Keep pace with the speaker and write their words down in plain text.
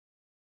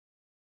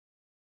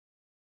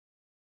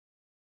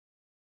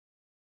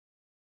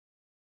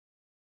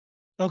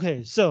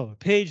Okay, so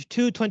page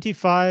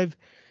 225,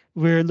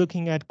 we're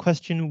looking at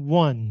question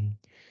 1.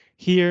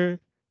 Here,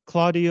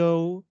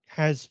 Claudio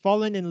has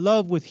fallen in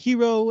love with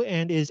Hero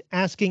and is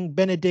asking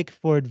Benedict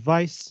for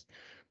advice.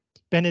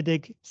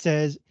 Benedict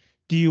says,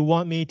 do you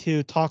want me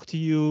to talk to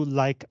you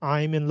like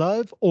I'm in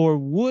love, or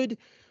would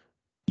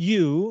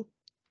you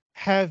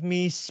have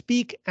me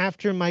speak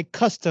after my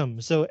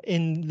custom, so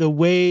in the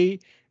way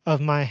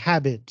of my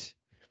habit,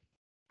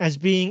 as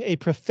being a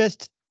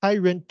professed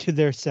tyrant to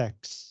their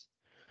sex?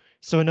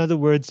 So in other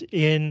words,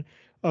 in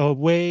a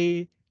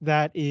way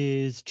that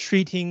is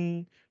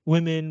treating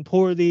women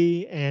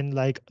poorly and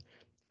like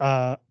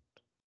uh,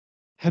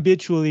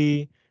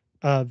 habitually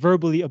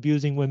verbally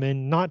abusing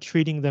women, not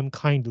treating them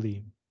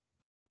kindly.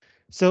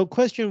 So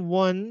question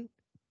 1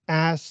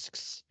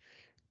 asks,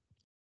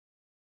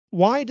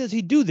 why does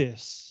he do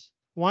this?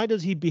 Why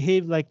does he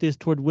behave like this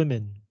toward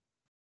women?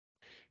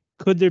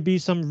 Could there be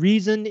some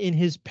reason in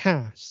his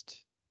past?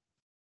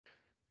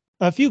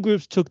 A few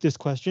groups took this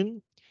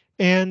question,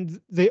 and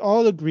they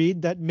all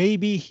agreed that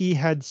maybe he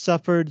had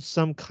suffered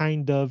some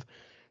kind of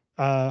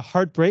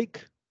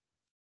heartbreak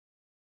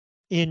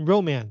in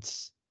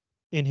romance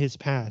in his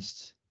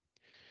past,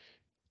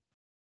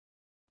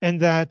 and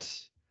that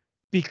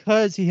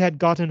because he had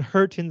gotten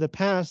hurt in the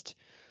past,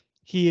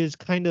 he is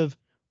kind of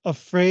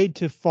afraid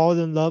to fall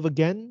in love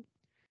again.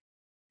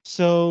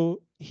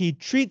 So he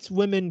treats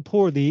women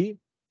poorly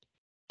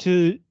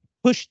to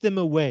push them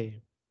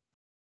away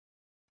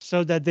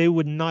so that they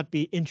would not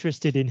be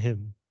interested in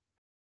him.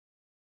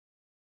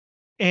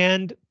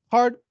 And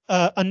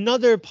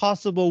another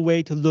possible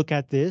way to look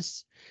at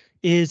this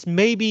is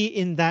maybe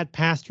in that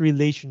past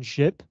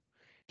relationship,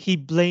 he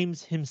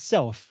blames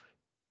himself.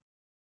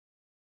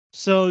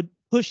 So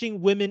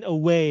pushing women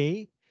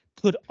away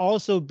could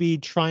also be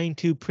trying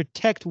to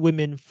protect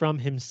women from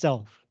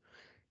himself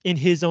in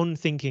his own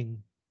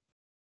thinking.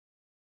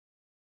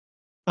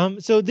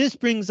 So this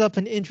brings up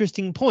an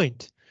interesting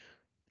point.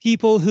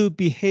 People who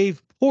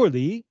behave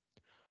poorly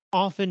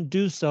often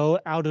do so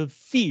out of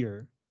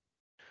fear.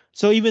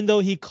 So even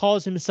though he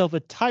calls himself a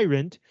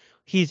tyrant,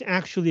 he's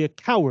actually a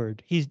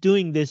coward. He's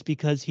doing this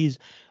because he's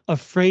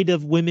afraid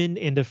of women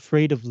and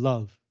afraid of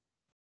love.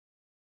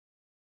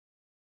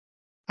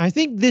 I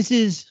think this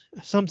is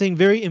something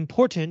very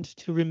important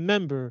to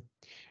remember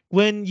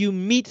when you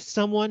meet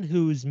someone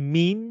who's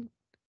mean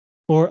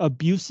or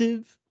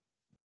abusive.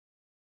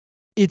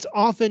 It's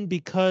often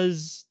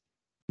because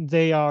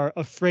they are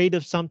afraid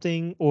of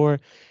something,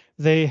 or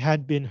they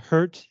had been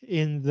hurt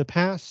in the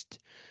past,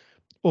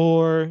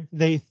 or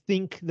they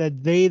think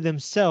that they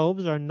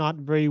themselves are not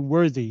very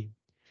worthy.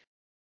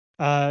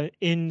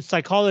 In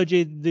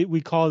psychology, we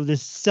call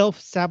this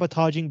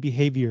self-sabotaging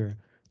behavior,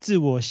 自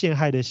我陷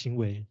害的行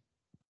为.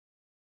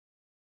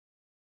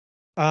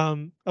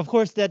 Of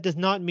course, that does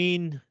not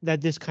mean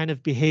that this kind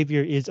of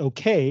behavior is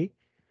okay,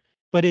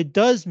 but it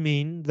does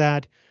mean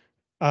that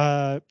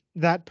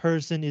that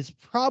person is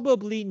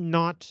probably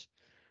not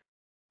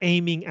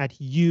aiming at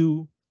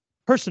you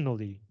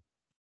personally.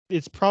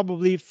 It's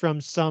probably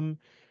from some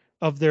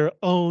of their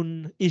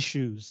own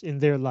issues in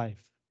their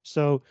life.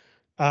 So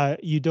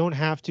you don't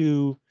have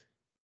to,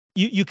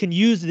 you can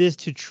use this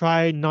to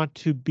try not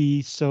to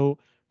be so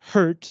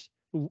hurt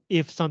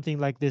if something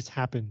like this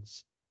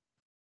happens.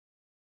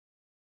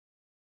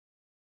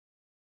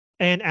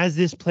 And as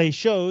this play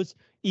shows,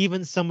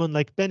 even someone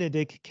like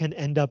Benedict can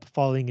end up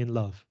falling in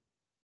love.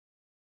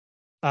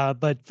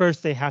 But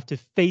first they have to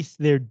face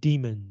their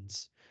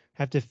demons,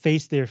 have to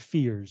face their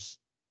fears.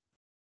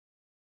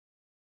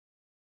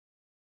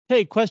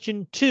 Okay,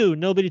 question 2.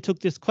 Nobody took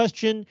this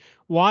question.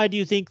 Why do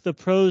you think the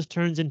prose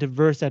turns into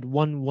verse at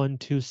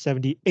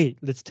 11278?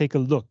 Let's take a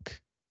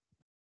look.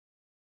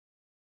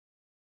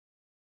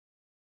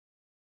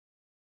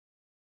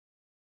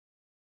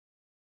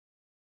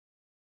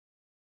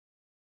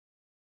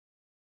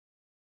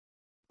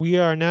 We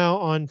are now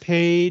on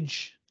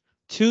page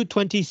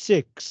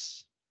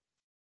 226.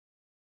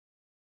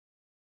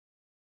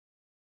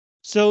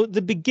 So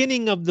the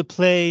beginning of the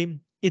play,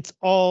 it's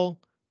all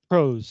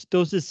prose,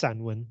 都是散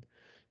文.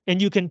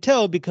 And you can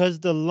tell because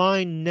the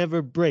line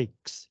never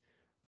breaks.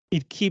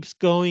 It keeps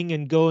going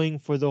and going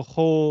for the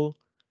whole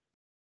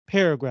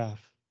paragraph.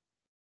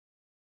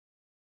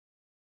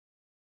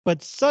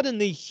 But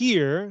suddenly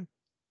here,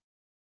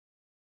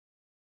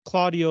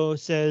 Claudio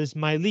says,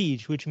 my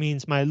liege, which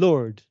means my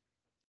lord,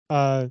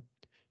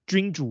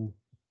 君主.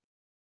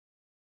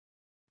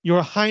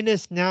 Your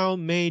Highness now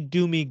may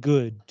do me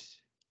good.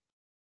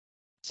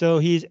 So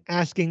he's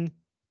asking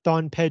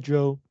Don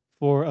Pedro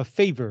for a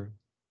favor.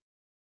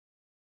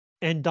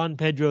 And Don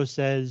Pedro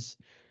says,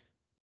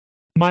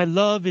 my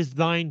love is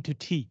thine to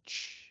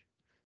teach.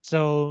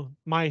 So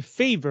my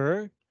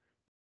favor,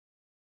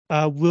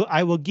 I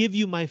will give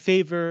you my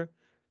favor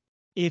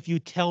if you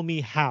tell me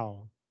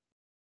how.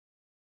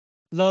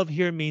 Love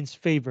here means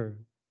favor,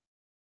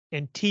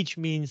 and teach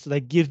means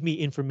like give me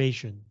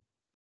information.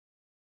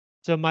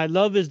 So my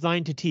love is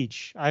thine to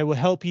teach. I will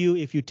help you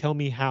if you tell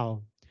me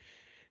how.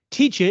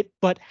 Teach it,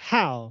 but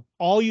how?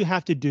 All you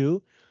have to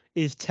do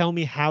is tell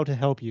me how to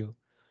help you.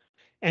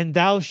 and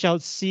thou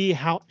shalt see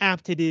how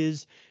apt it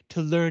is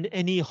to learn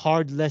any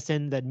hard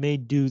lesson that may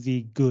do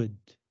thee good.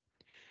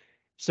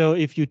 So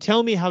if you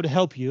tell me how to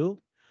help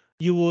you,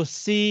 you will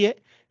see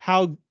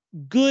how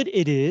good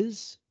it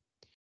is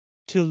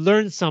to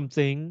learn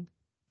something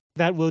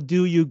that will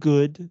do you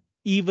good,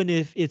 even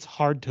if it's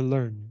hard to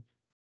learn.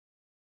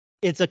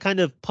 It's a kind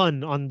of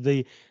pun on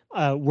the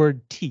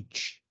word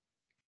teach.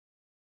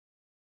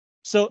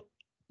 So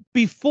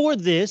before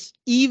this,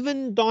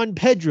 even Don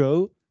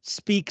Pedro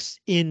speaks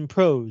in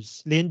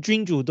prose. 连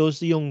君主都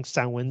是用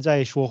散文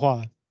在说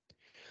话。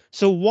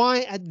So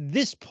why at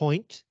this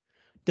point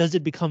does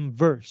it become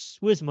verse?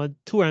 为什么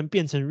突然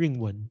变成韵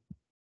文?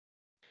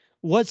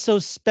 What's so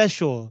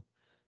special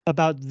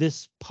about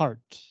this part?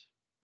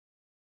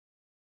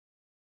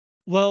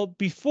 Well,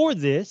 before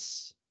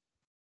this,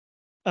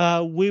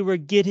 we were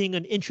getting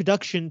an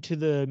introduction to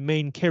the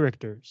main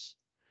characters.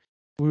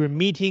 We were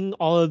meeting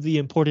all of the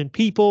important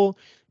people.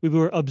 We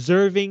were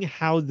observing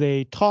how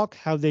they talk,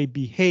 how they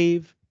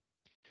behave.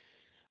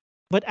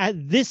 But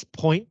at this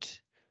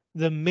point,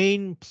 the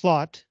main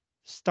plot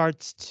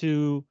starts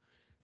to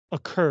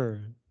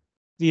occur.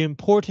 The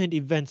important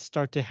events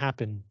start to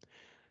happen.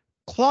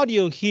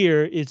 Claudio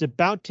here is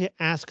about to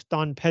ask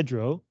Don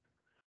Pedro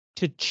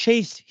to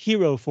chase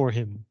Hero for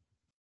him.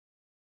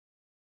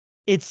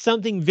 It's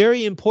something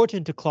very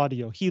important to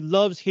Claudio. He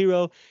loves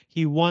Hero.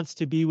 He wants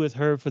to be with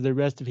her for the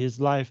rest of his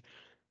life.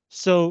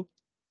 So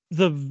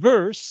the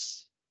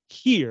verse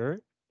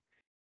here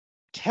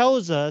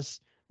tells us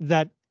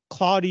that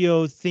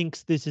Claudio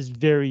thinks this is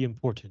very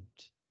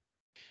important.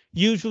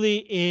 Usually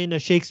in a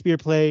Shakespeare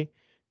play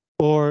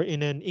or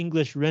in an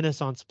English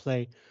Renaissance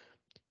play,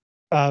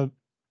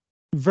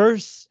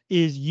 verse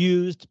is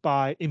used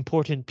by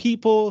important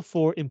people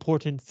for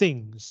important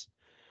things.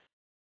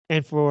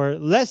 And for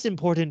less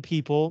important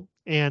people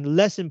and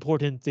less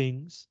important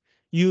things,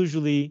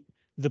 usually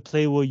the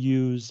play will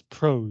use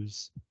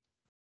prose.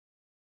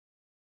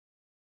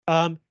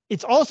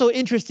 It's also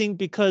interesting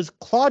because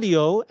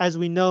Claudio, as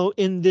we know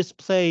in this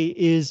play,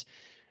 is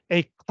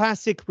a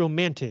classic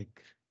romantic.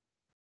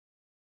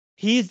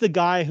 He's the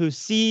guy who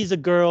sees a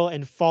girl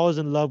and falls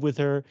in love with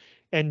her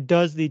and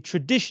does the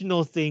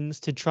traditional things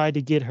to try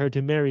to get her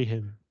to marry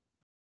him.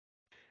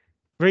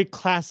 Very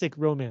classic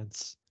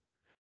romance.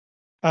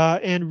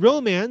 And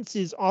romance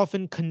is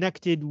often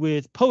connected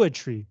with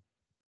poetry.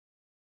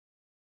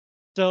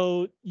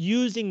 So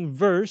using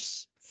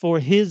verse for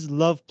his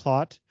love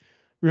plot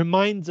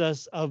reminds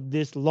us of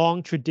this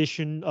long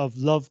tradition of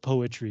love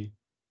poetry.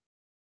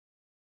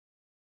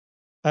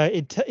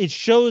 It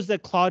shows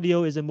that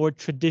Claudio is a more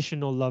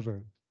traditional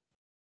lover.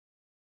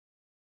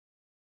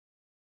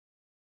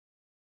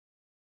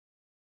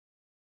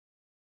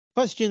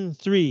 Question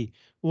 3.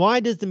 Why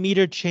does the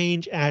meter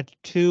change at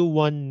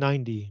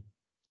 2190?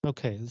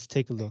 Okay, let's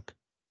take a look.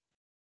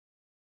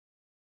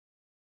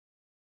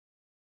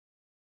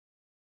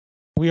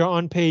 We are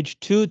on page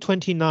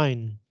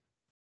 229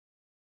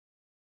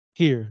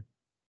 here.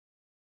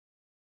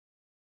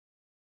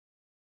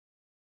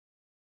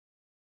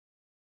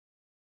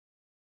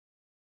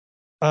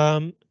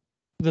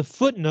 The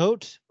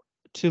footnote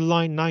to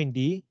line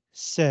 90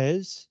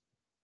 says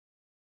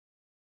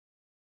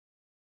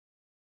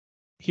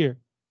here,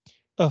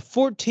 a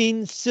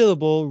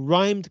 14-syllable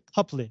rhymed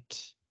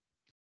couplet,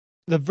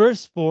 the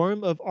verse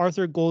form of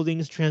Arthur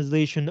Golding's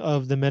translation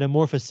of the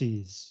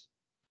Metamorphoses.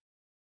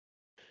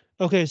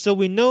 Okay, so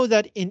we know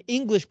that in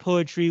English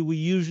poetry, we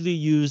usually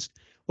use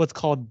what's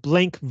called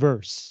blank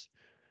verse.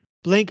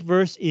 Blank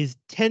verse is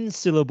 10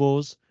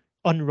 syllables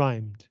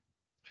unrhymed.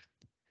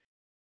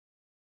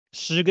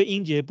 10个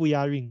音节不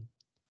押韵.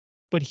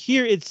 But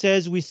here it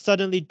says we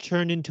suddenly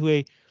turn into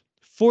a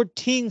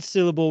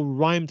 14-syllable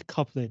rhymed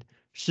couplet.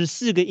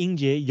 14个音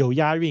节有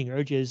押韵，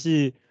而且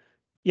是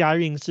押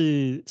韵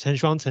是成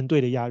双成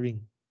对的押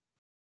韵.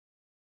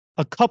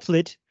 A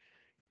couplet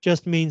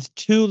just means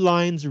two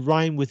lines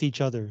rhyme with each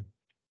other.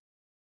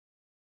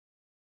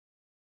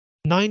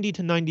 90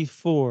 to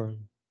 94.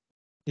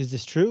 Is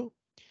this true?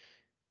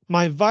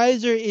 My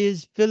visor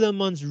is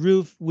Philemon's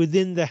roof,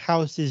 within the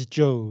house is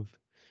Jove.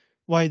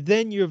 Why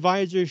then your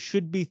visor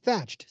should be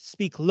thatched.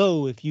 Speak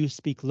low if you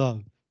speak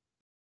love.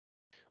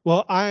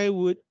 Well, I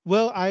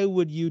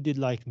would you did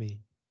like me.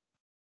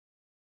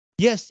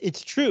 Yes,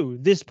 it's true.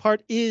 This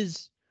part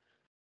is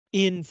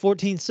in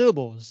 14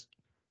 syllables.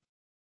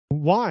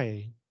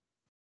 Why?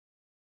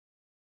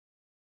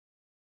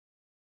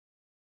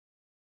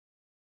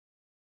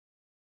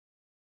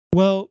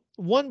 Well,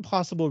 one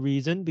possible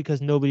reason,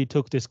 because nobody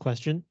took this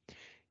question,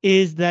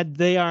 is that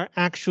they are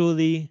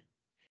actually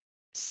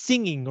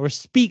singing or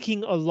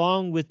speaking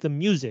along with the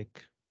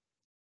music.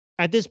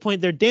 At this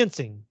point, they're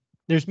dancing.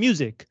 There's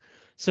music.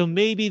 So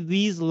maybe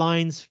these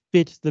lines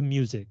fit the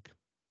music.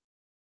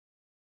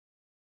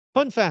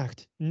 Fun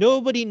fact,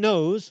 nobody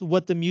knows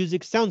what the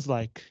music sounds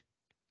like.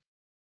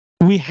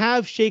 We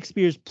have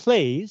Shakespeare's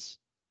plays,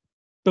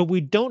 but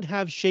we don't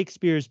have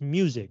Shakespeare's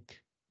music.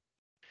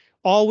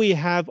 All we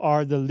have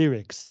are the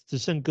lyrics, 只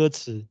剩歌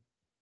词.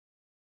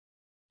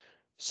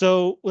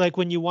 So, like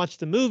when you watch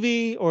the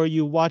movie or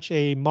you watch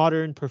a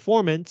modern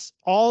performance,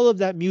 all of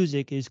that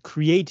music is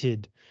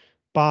created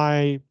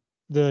by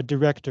the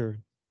director.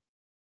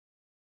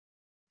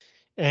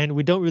 And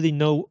we don't really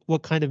know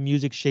what kind of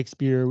music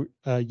Shakespeare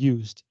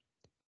used.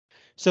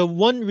 So,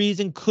 one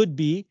reason could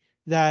be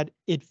that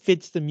it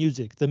fits the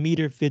music, the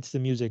meter fits the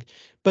music.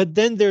 But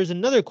then there's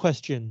another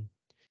question,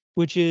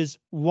 which is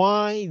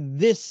why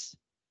this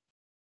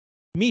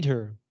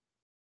meter?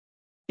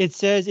 It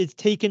says it's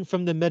taken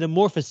from the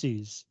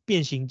Metamorphoses,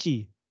 变形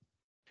记.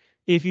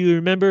 If you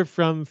remember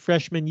from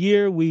freshman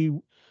year, we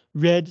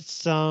read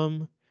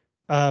some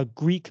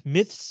Greek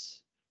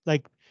myths,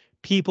 like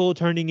people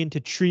turning into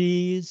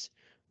trees,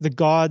 the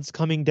gods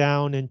coming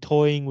down and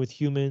toying with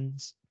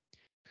humans.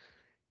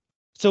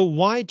 So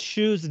why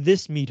choose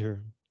this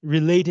meter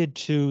related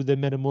to the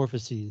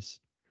Metamorphoses?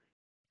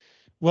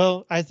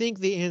 Well, I think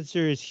the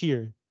answer is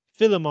here.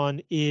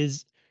 Philemon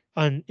is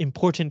an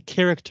important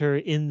character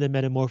in the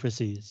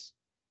Metamorphoses.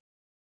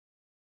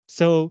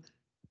 So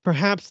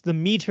perhaps the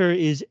meter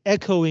is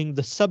echoing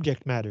the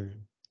subject matter.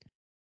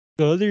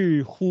 隔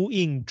日呼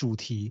应主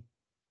题.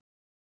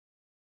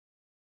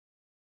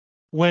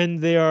 When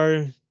they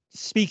are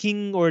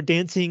speaking or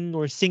dancing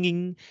or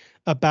singing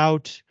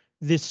about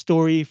this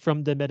story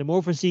from the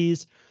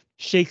Metamorphoses,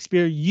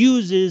 Shakespeare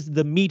uses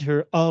the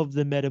meter of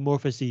the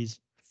Metamorphoses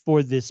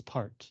for this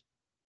part,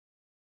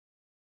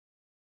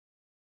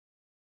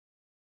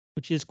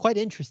 which is quite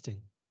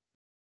interesting.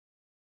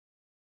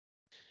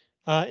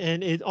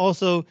 And it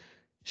also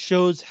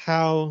shows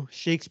how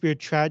Shakespeare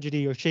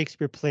tragedy or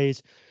Shakespeare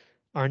plays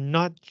are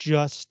not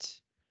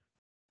just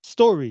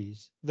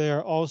stories. There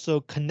are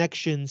also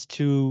connections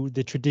to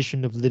the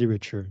tradition of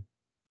literature.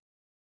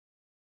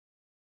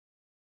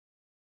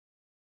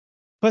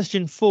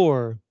 Question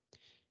 4.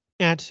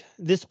 At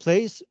this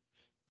place,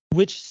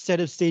 which set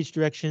of stage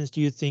directions do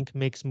you think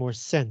makes more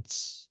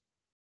sense?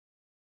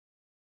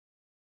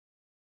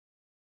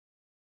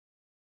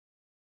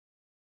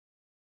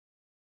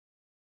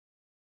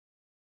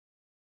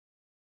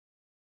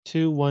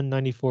 Two,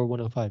 194,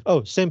 105.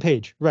 Oh, same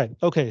page. Right.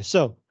 Okay,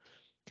 so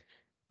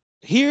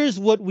here's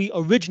what we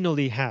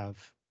originally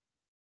have.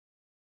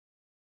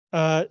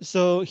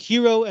 So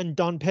Hero and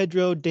Don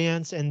Pedro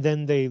dance and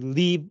then they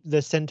leave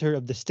the center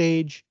of the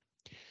stage.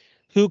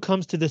 Who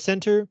comes to the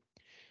center?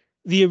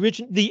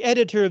 The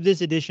editor of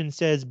this edition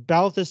says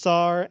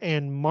Balthasar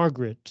and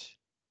Margaret.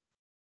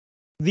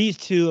 These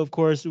two, of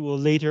course, will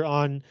later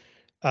on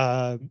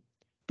uh,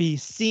 be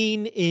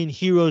seen in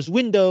Hero's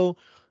window,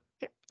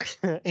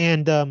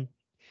 and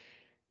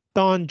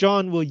Don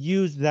John will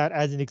use that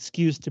as an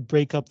excuse to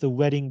break up the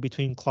wedding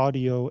between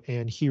Claudio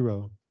and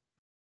Hero.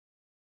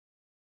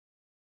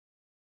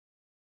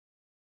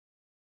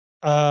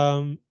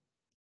 Um,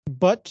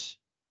 but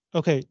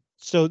okay,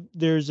 so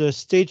there's a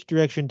stage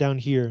direction down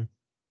here.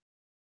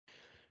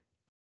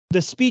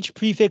 The speech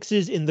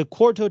prefixes in the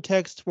quarto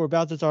text for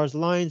Balthazar's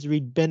lines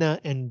read Bena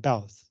and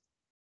Balth.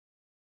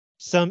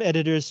 Some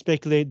editors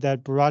speculate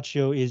that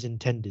Borachio is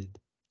intended.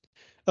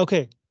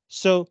 Okay,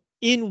 so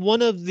in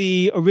one of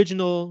the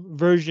original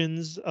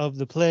versions of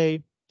the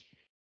play,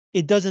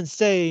 it doesn't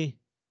say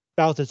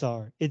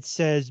Balthazar. It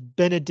says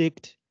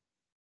Benedict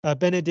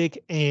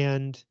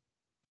and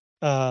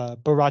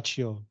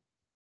Borachio.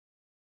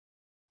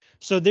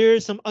 So there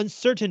is some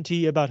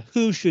uncertainty about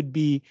who should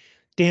be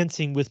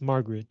dancing with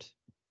Margaret.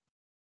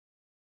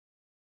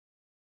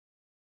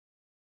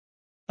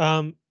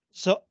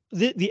 So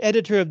the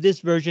editor of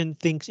this version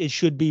thinks it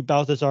should be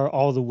Balthazar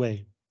all the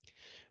way.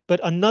 But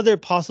another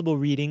possible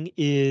reading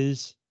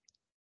is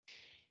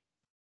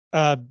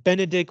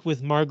Benedict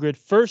with Margaret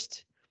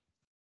first,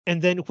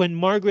 and then when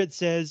Margaret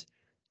says,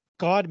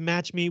 God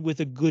match me with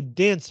a good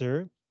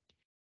dancer,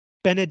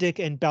 Benedict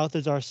and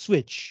Balthazar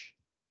switch.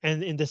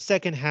 And in the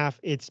second half,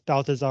 it's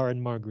Balthazar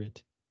and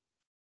Margaret.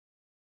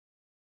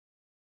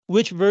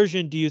 Which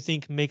version do you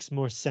think makes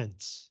more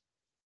sense?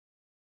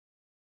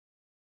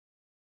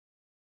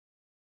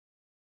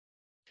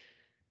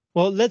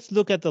 Well, let's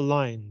look at the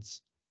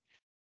lines.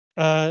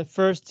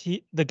 First,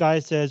 the guy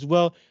says,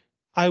 well,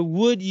 I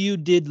would you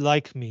did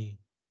like me.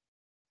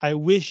 I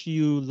wish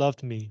you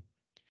loved me.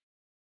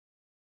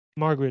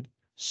 Margaret,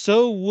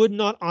 so would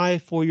not I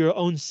for your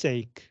own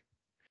sake,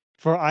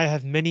 for I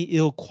have many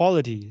ill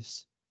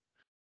qualities.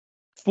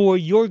 For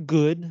your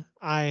good,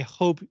 I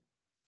hope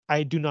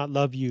I do not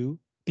love you,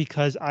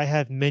 because I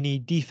have many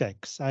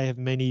defects. I have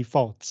many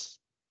faults.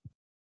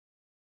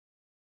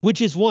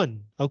 Which is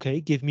one?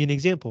 Okay, give me an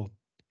example.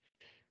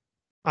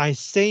 I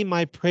say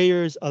my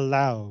prayers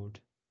aloud.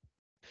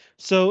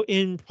 So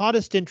in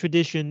Protestant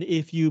tradition,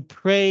 if you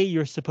pray,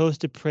 you're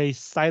supposed to pray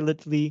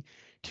silently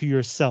to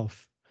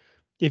yourself.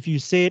 If you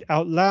say it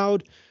out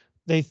loud,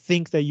 they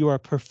think that you are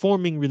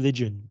performing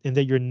religion and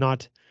that you're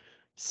not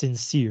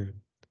sincere.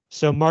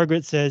 So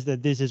Margaret says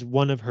that this is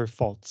one of her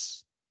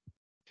faults.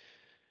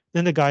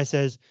 Then the guy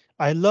says,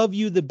 I love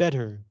you the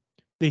better.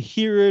 The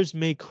hearers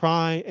may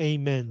cry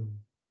amen.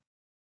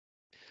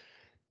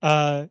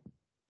 Uh,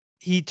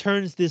 he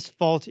turns this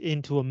fault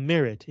into a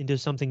merit, into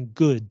something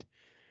good.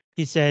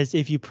 He says,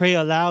 if you pray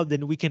aloud,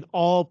 then we can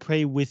all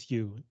pray with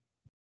you.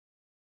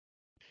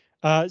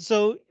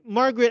 So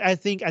Margaret, I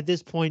think at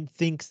this point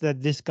thinks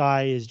that this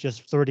guy is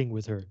just flirting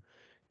with her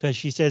because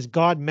she says,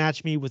 God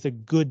match me with a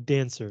good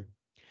dancer.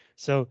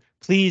 So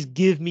please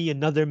give me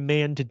another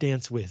man to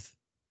dance with.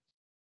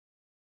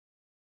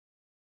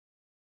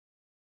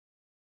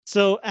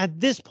 So at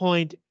this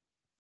point,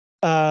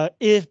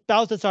 if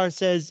Balthazar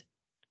says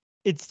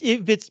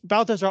if it's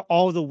Balthazar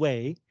all the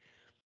way,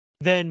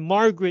 then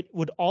Margaret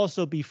would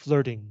also be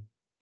flirting.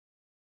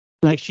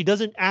 Like she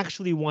doesn't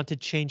actually want to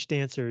change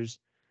dancers.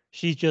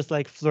 She's just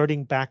like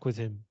flirting back with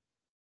him.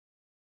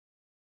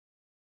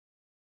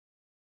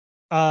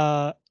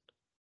 Uh,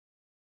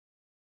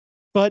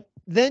 but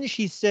then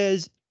she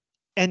says,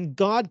 and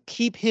God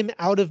keep him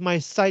out of my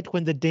sight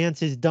when the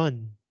dance is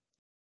done.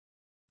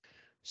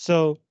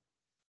 So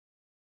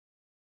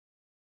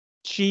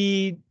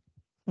she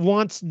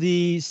wants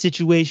the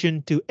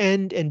situation to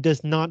end and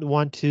does not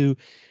want to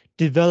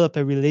develop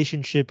a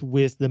relationship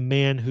with the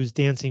man who's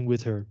dancing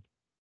with her.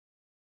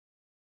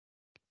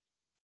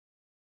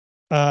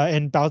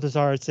 And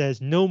Balthazar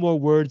says, no more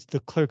words. The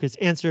clerk has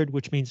answered,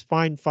 which means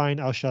fine, fine,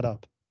 I'll shut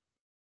up.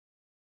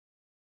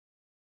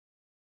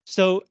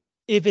 So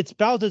if it's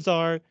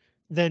Balthazar,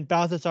 then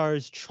Balthazar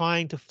is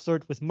trying to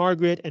flirt with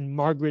Margaret and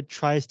Margaret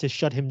tries to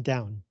shut him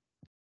down.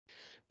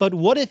 But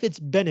what if it's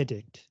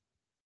Benedict?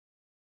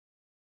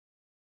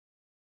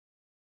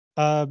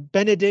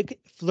 Benedict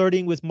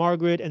flirting with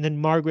Margaret, and then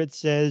Margaret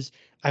says,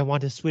 I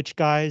want to switch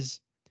guys.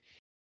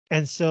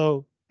 And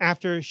so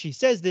after she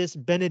says this,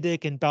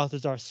 Benedict and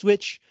Balthazar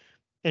switch,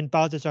 and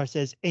Balthazar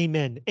says,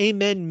 Amen.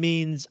 Amen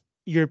means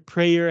your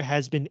prayer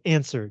has been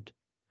answered.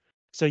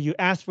 So you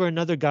asked for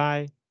another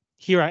guy.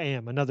 Here I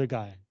am, another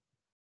guy.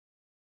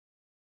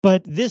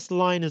 But this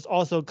line is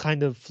also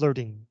kind of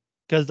flirting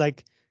because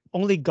like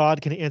only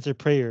God can answer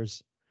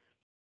prayers.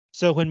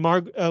 So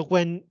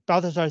when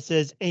Balthazar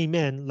says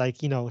amen, like,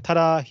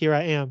 ta-da, here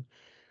I am,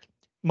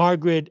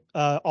 Margaret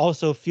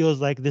also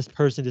feels like this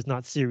person is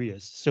not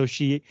serious. So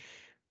she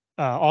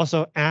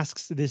also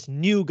asks this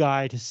new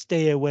guy to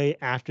stay away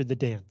after the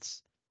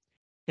dance.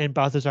 And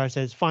Balthazar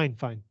says, fine,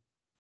 fine.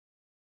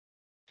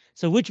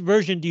 So which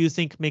version do you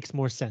think makes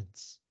more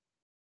sense?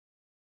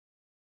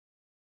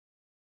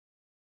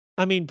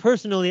 I mean,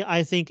 personally,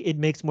 I think it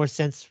makes more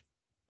sense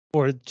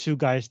for two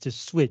guys to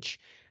switch.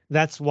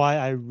 That's why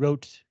I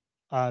wrote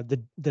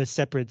the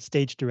separate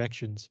stage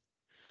directions.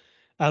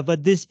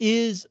 But this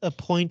is a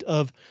point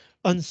of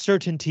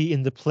uncertainty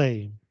in the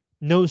play.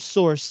 No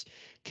source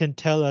can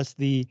tell us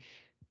the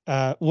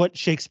what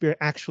Shakespeare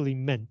actually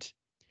meant.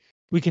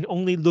 We can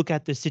only look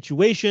at the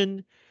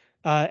situation,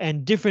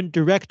 and different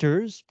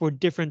directors for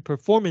different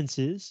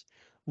performances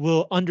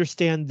will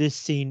understand this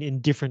scene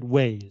in different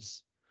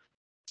ways.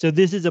 So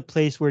this is a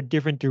place where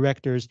different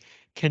directors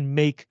can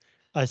make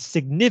a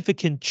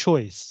significant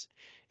choice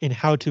in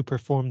how to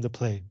perform the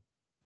play.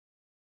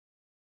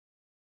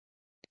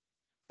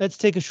 Let's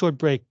take a short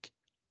break,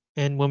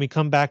 and when we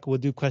come back, we'll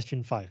do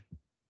question 5.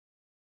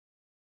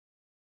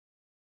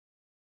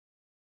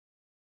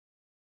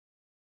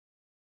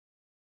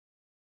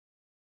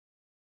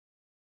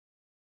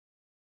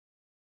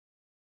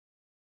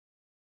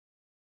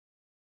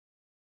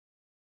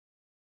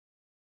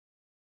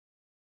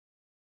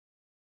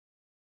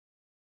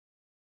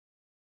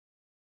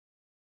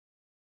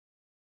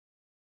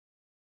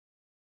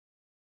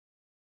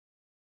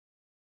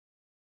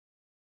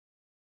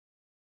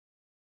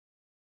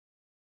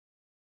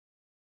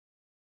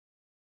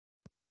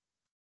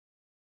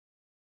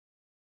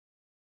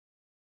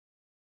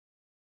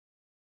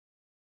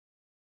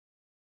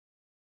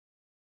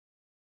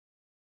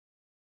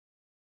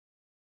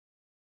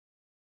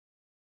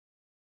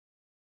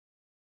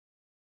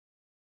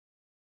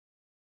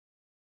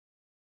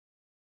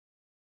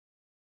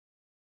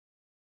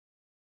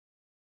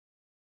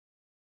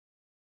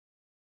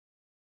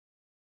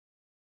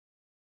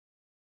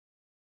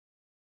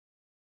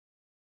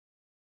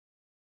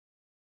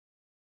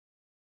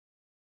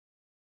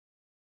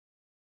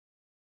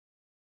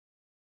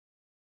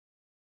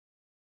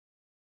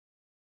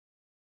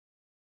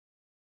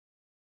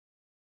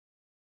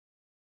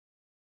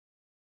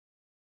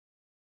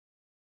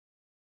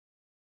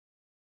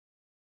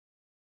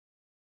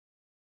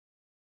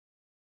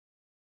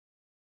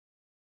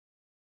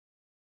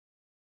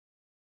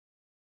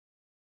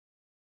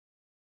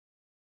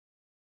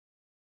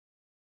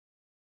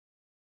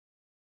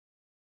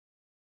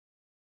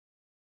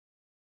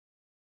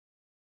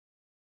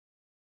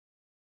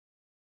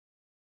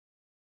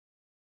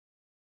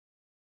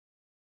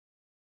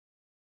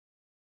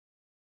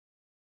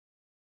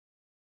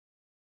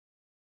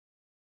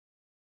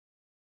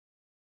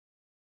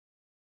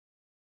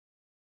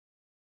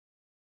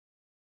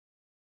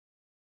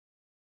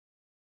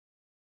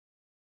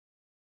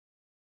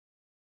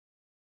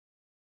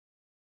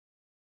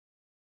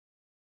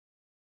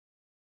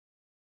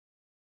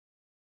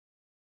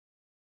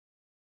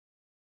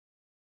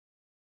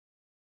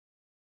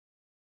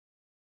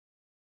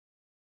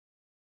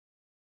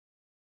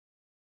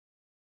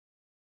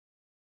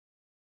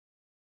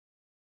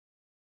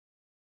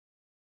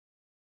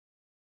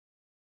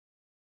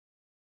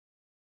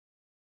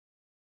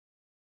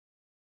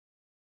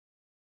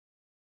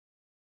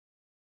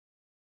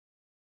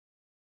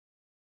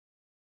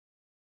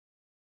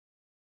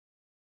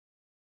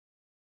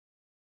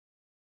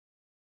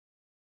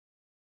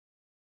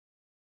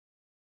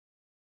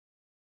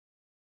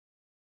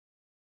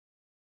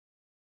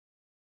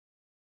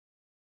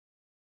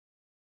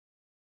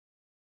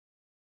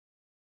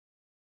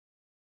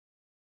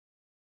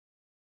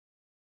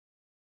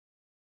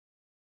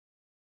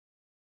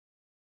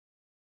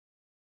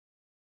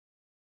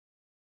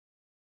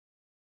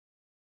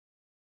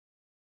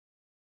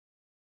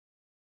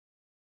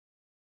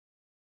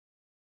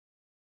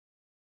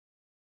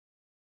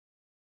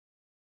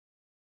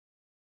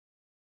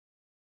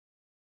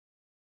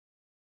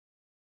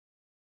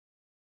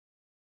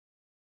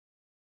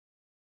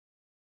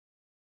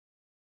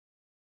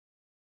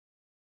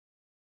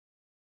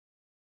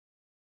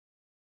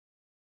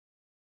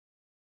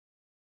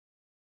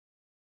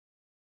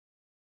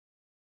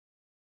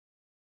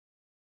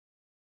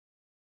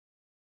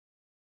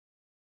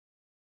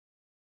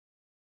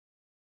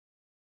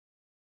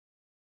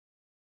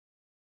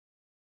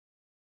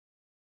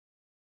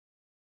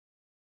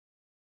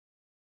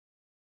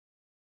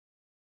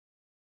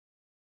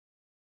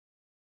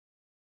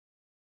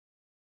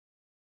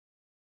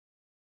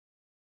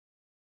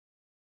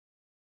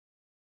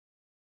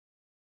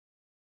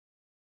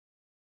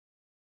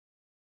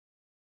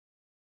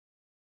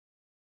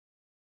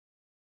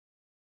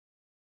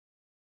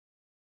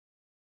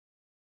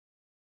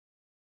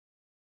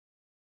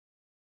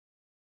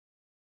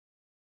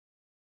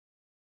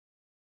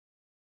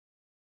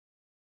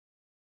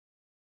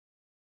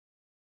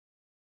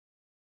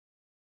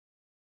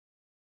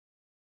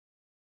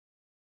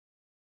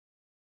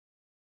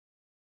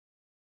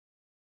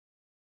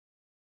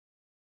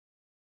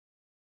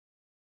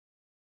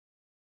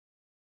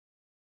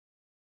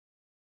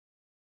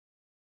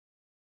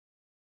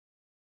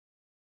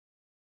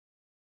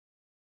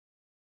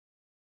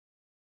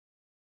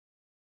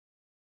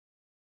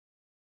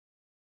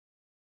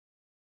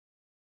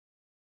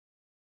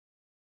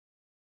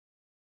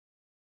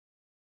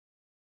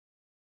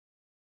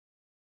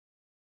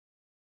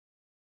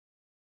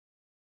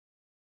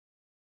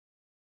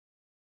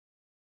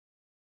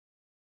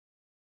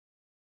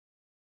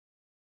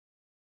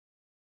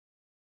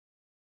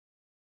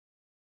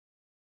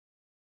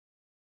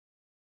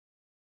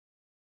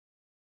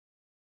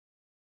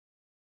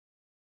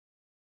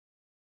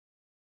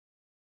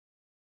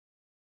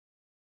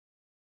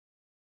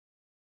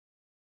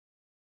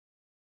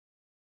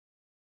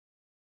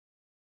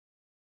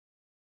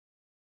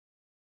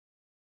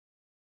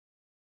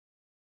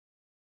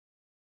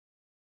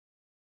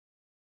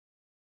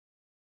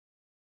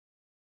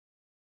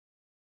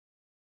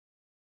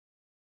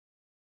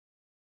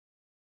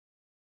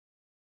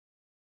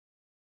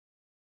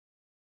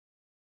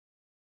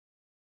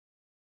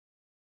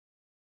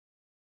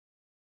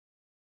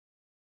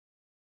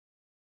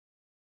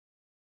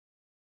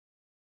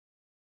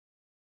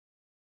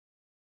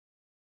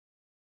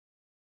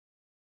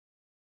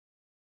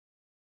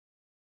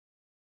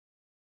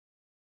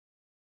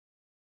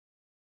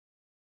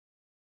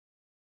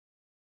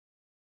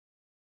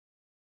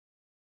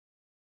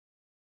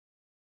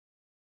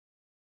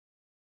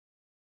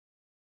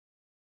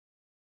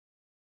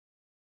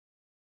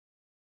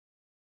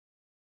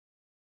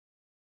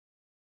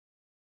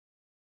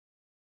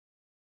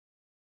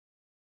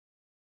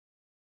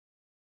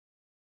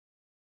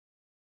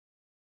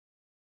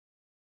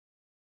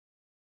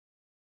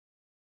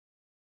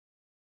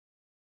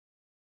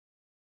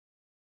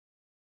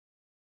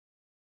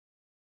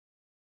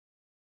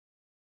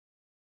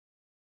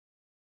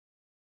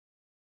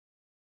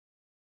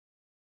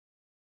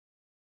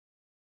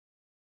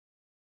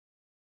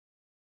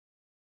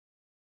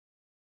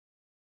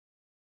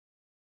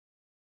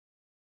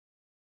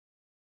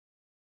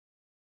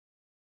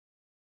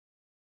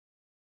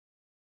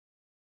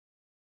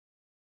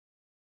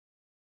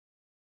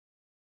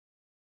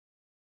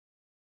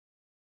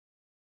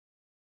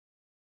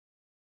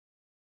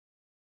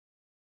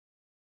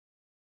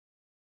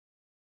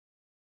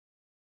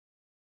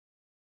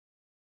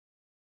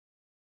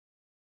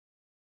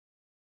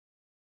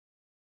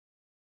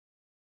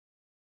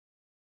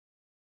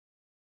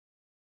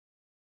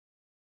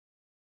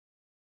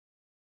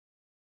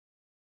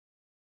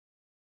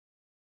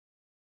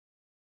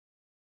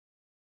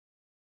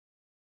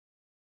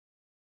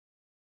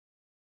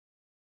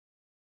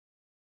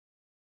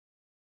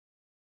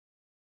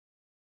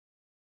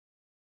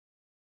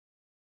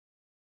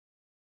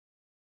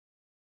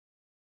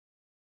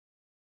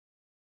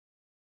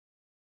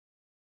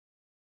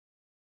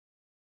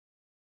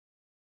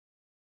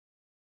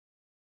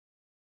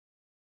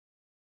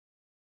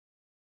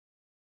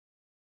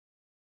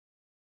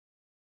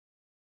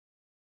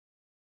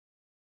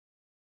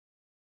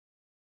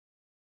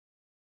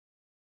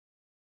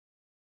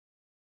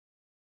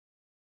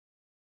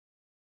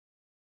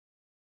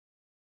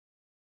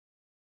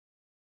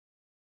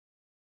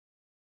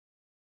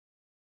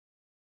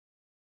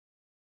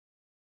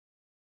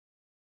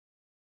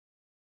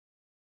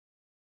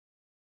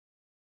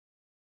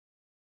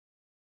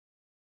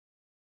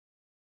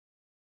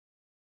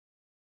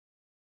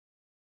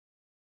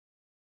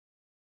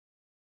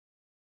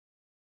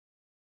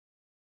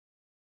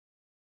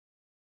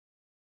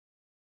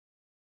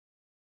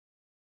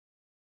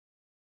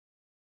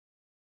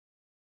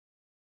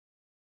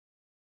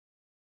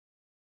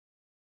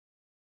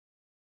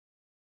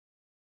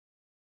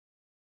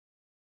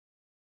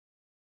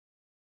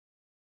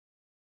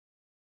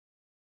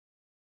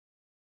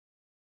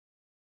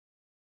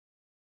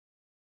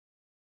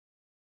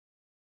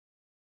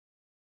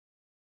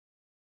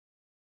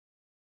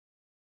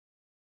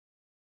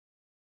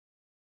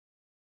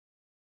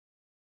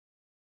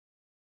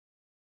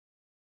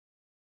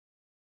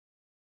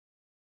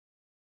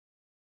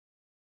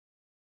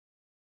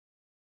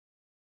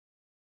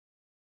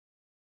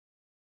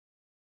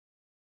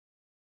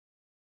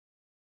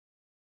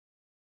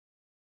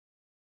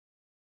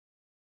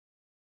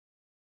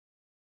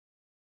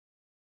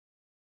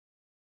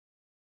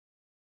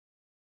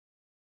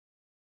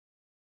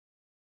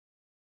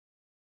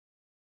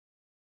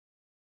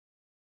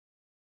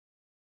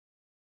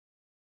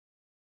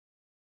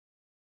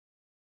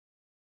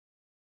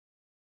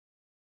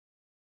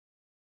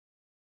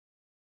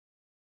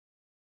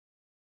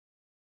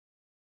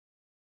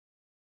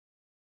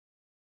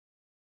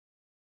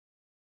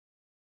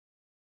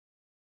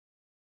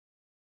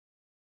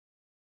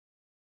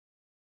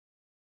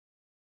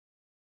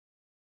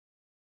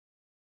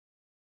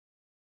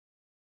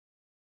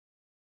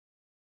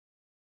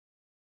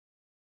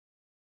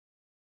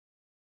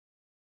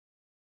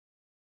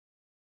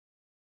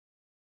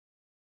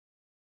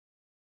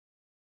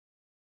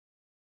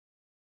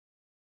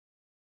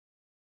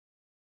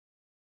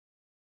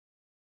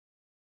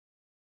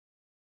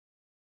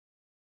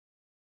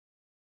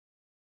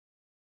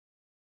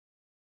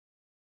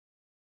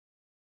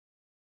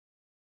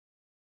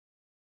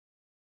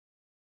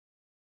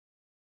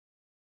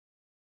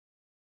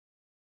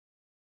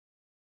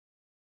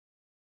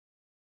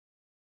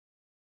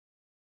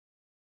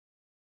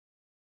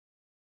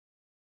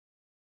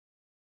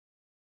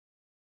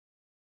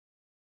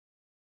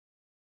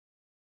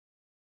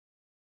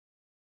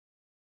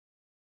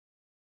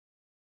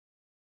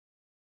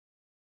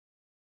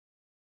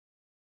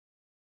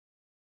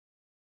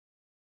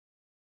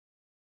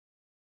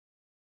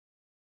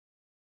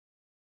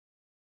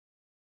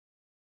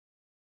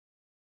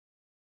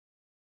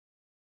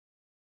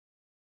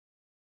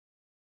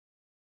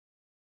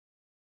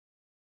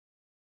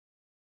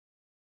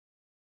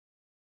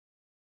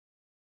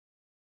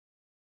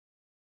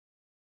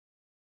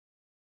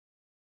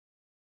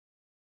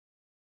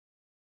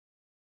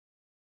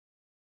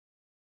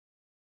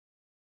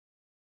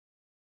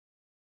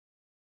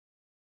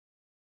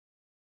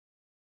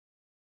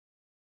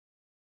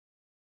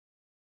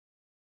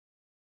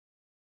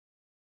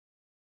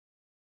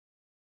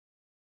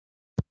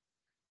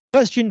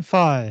 Question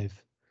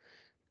 5.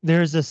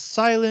 There's a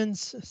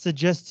silence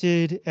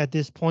suggested at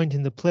this point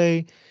in the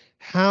play.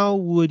 How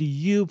would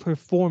you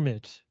perform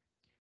it?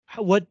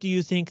 What do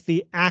you think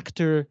the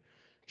actor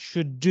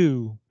should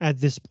do at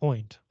this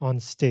point on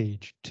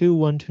stage?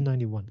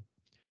 21291.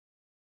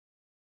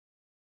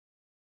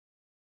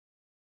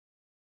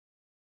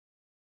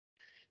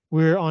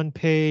 We're on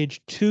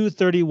page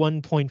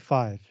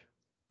 231.5.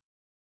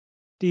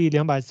 第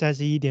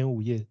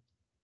231.5页.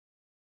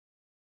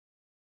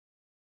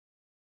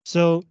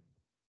 So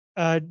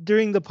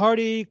during the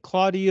party,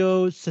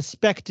 Claudio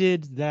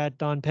suspected that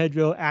Don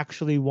Pedro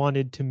actually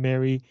wanted to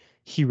marry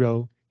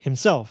Hero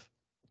himself.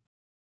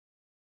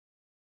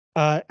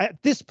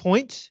 At this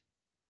point,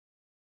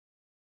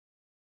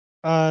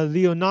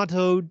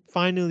 Leonato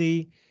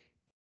finally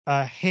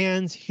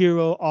hands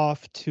Hero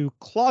off to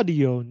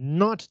Claudio,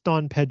 not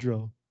Don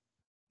Pedro.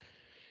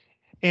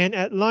 And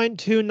at line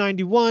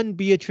 291,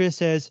 Beatrice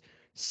says,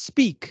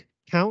 "Speak,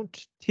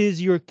 Count,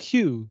 'tis your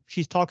cue."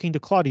 She's talking to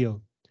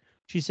Claudio.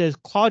 She says,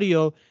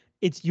 "Claudio,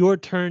 it's your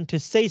turn to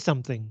say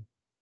something."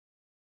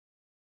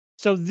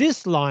 So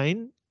this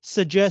line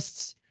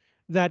suggests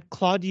that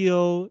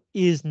Claudio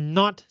is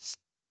not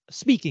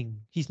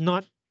speaking. He's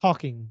not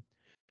talking.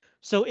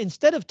 So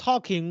instead of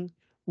talking,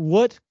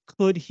 what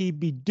could he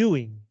be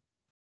doing?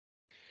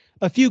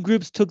 A few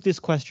groups took this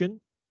question.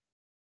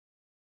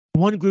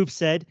 One group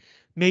said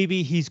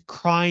maybe he's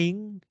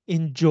crying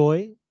in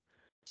joy.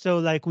 So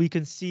like we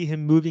can see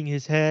him moving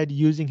his head,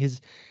 using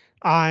his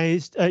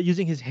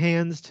using his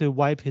hands to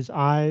wipe his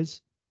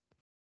eyes.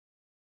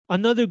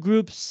 Another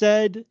group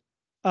said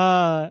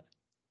uh,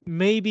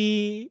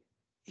 maybe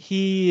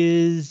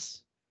he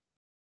is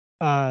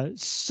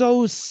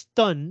so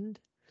stunned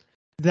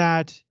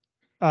that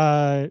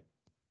uh,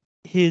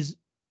 his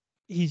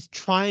he's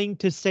trying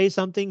to say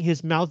something,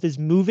 his mouth is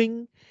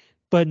moving,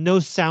 but no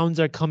sounds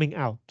are coming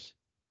out.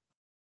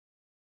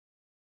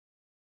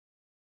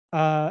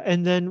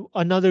 And then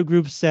another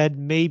group said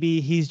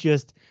maybe he's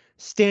just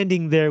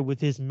standing there with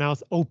his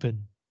mouth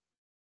open,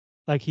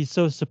 like he's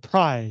so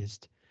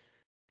surprised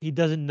he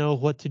doesn't know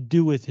what to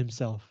do with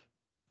himself.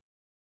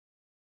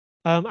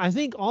 I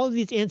think all of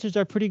these answers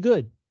are pretty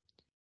good.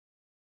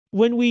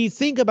 When we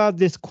think about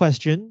this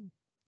question,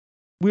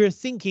 we're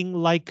thinking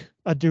like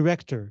a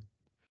director.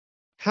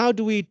 How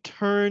do we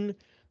turn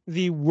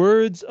the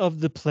words of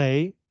the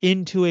play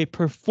into a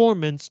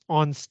performance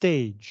on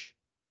stage?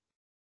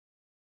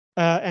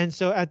 And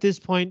so at this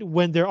point,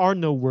 when there are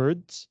no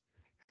words,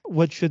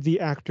 what should the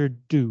actor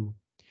do?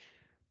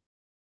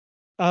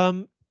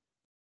 Um,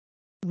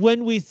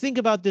 when we think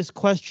about this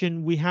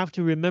question, we have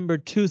to remember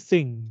two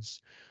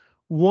things.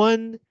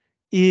 One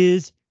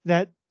is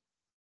that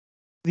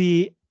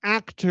the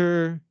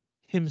actor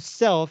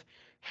himself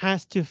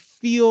has to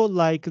feel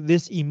like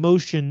this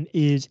emotion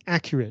is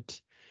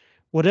accurate.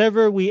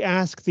 Whatever we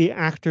ask the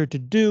actor to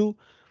do,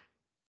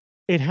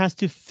 it has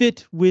to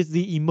fit with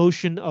the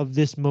emotion of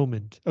this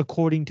moment,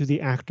 according to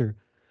the actor.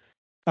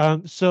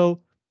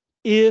 So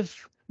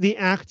if the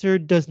actor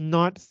does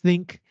not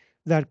think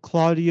that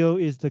Claudio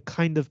is the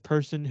kind of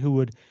person who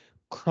would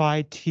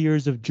cry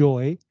tears of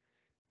joy,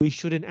 we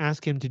shouldn't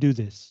ask him to do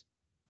this.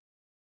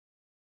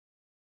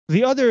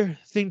 The other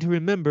thing to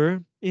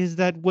remember is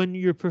that when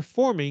you're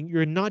performing,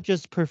 you're not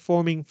just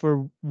performing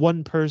for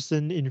one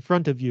person in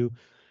front of you,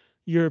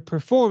 you're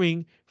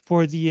performing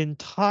for the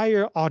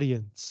entire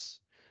audience,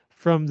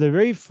 from the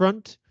very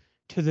front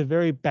to the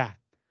very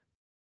back.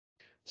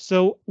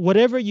 So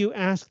whatever you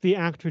ask the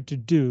actor to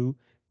do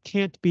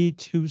can't be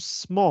too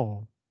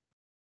small.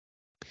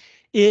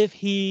 If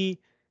he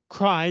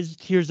cries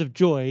tears of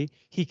joy,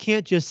 he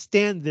can't just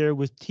stand there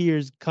with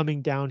tears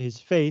coming down his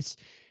face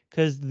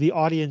because the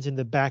audience in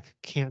the back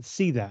can't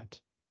see that.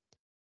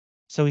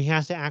 So he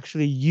has to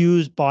actually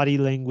use body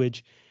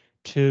language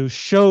to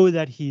show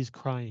that he's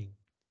crying.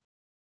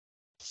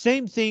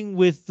 Same thing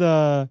with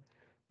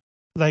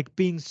like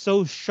being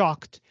so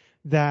shocked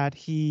that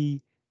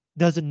he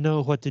doesn't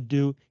know what to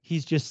do.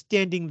 He's just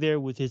standing there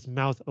with his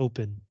mouth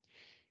open.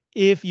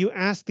 If you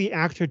ask the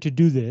actor to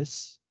do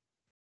this,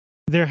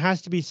 there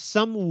has to be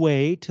some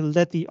way to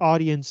let the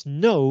audience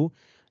know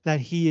that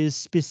he is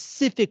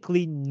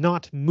specifically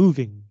not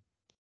moving.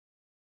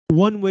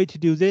 One way to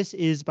do this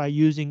is by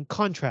using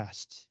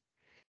contrast.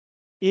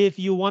 If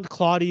you want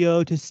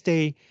Claudio to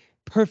stay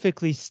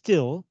perfectly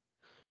still,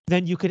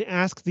 then you can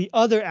ask the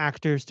other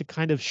actors to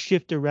kind of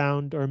shift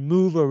around or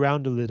move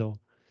around a little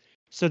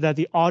so that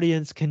the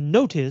audience can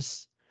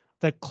notice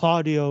that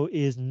Claudio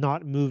is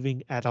not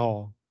moving at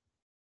all.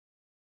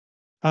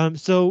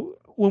 So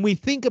when we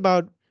think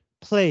about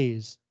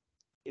plays,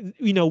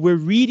 we're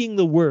reading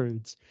the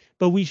words,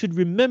 but we should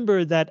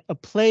remember that a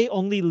play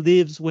only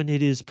lives when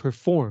it is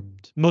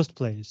performed, most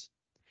plays.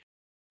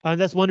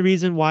 That's one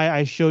reason why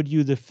I showed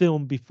you the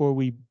film before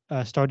we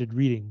started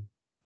reading,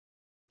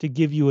 to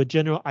give you a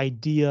general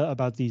idea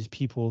about these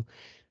people,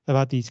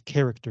 about these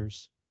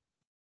characters.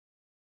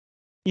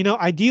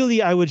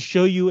 Ideally, I would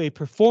show you a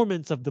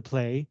performance of the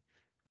play,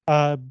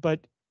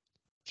 but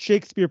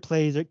Shakespeare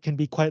plays can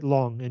be quite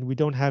long, and we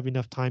don't have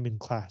enough time in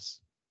class.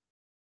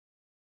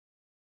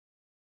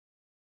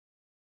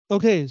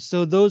 Okay,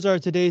 so those are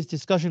today's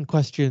discussion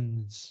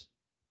questions.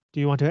 Do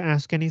you want to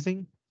ask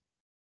anything?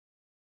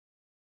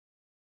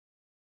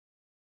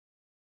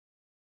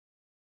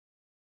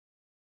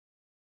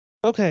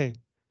 Okay.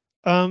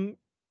 Um,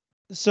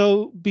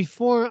 so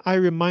before I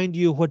remind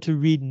you what to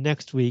read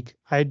next week,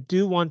 I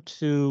do want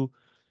to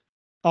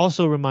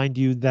also remind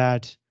you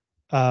that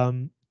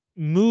um,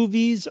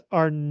 movies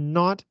are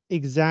not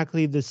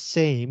exactly the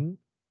same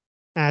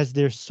as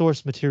their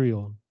source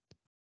material.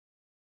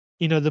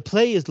 You know, the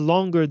play is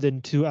longer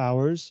than 2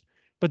 hours,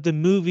 but the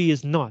movie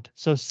is not.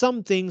 So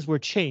some things were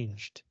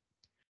changed.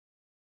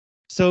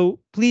 So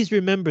please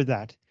remember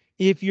that.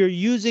 If you're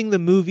using the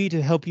movie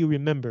to help you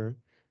remember,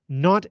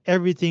 not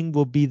everything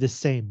will be the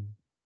same.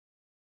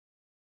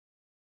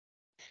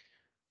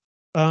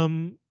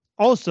 Um,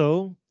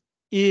 Also,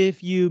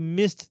 if you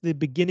missed the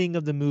beginning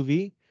of the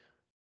movie,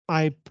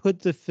 I put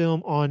the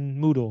film on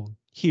Moodle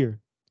here.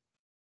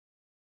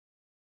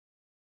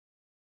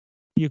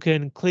 You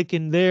can click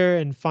in there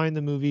and find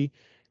the movie.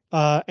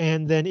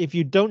 And then if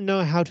you don't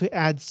know how to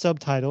add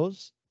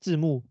subtitles, 字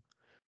幕,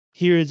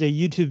 here is a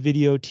YouTube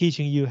video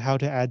teaching you how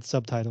to add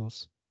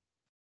subtitles.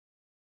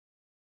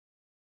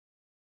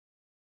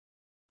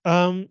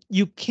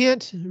 You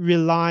can't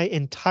rely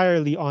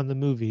entirely on the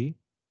movie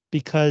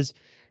because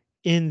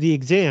in the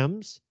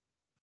exams,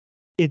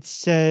 it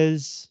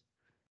says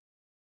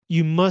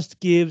you must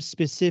give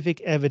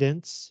specific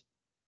evidence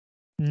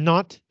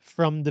not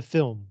from the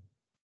film.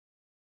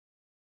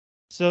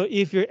 So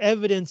if your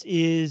evidence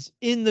is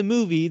in the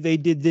movie, they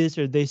did this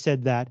or they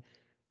said that,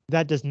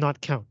 that does not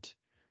count.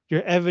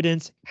 Your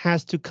evidence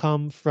has to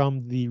come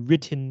from the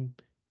written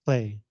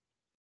play.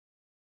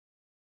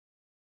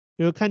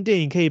 因为看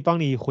电影可以帮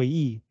你回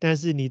忆，但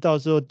是你到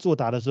时候作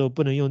答的时候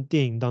不能用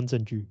电影当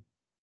证据。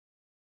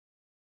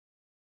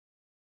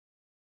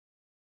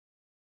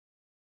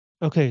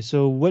Okay,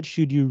 so what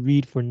should you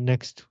read for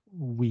next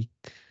week?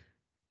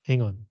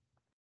 Hang on.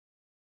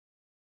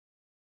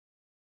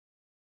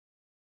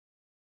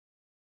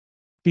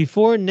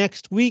 Before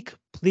next week,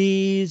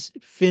 please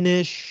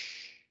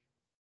finish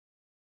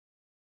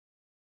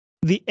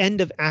the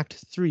end of Act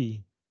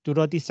 3. 读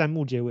到第三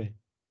幕结尾.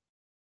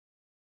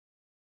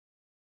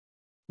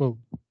 Whoa.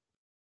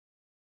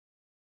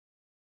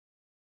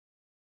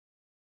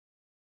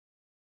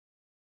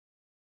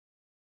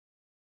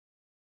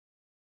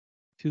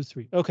 2,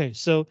 3. Okay,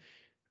 so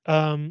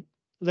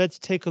let's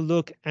take a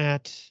look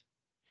at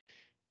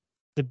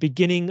the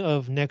beginning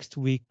of next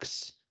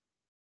week's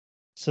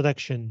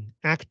selection.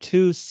 Act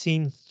 2,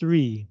 Scene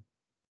 3.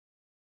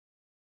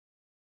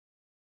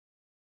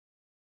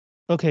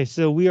 Okay,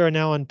 so we are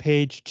now on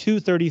page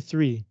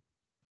 233.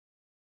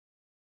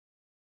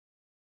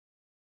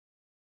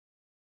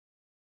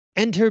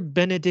 Enter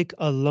Benedict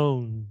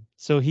alone.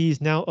 So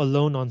he's now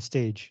alone on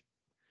stage.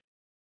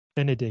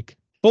 Benedict.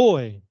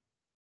 Boy.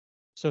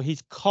 So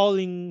he's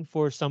calling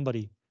for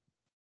somebody.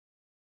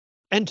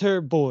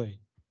 Enter boy.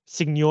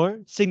 Signor.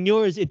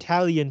 Signor is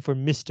Italian for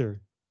Mr.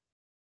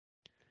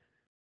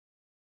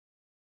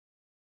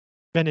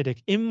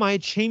 Benedict. In my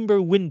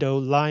chamber window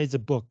lies a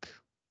book.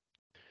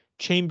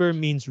 Chamber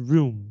means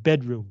room,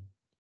 bedroom.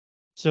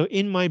 So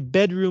in my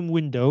bedroom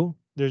window,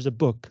 there's a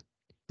book.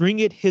 Bring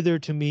it hither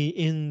to me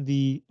in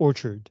the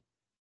orchard.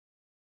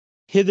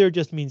 Hither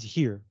just means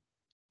here.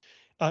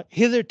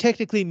 Hither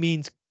technically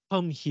means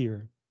come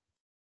here.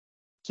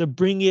 So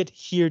bring it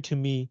here to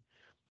me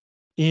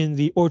in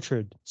the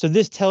orchard. So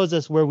this tells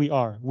us where we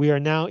are. We are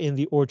now in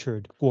the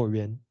orchard, 果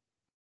园.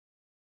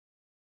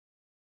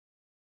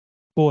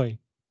 Boy.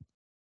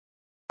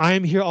 I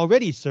am here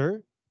already,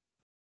 sir.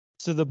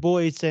 So the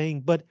boy is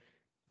saying, but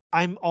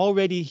I'm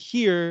already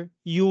here.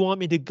 You want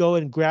me to go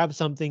and grab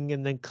something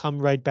and then come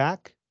right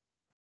back?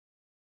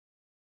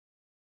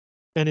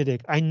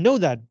 Benedict, I know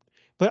that,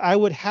 but I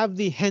would have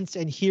thee hence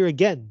and here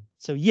again.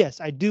 So yes,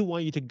 I do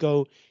want you to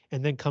go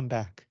and then come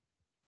back.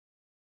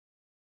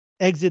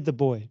 Exit the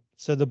boy.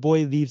 So the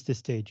boy leaves the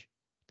stage.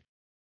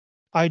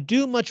 I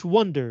do much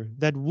wonder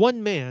that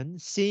one man,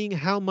 seeing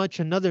how much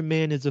another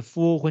man is a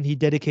fool when he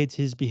dedicates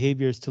his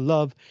behaviors to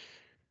love,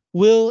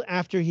 will,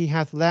 after he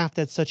hath laughed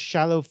at such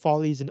shallow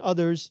follies in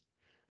others,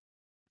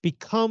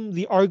 become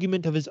the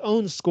argument of his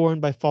own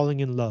scorn by falling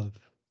in love.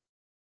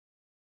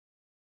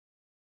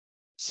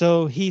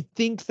 So he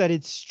thinks that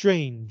it's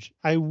strange.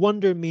 I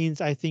wonder means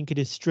I think it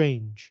is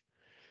strange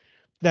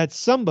that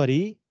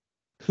somebody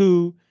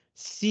who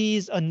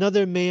sees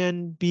another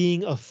man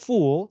being a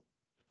fool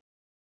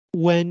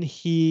when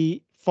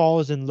he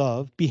falls in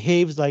love,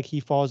 behaves like he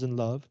falls in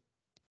love,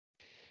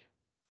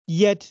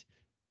 yet,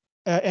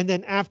 and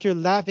then after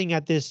laughing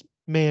at this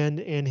man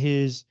and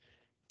his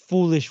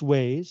foolish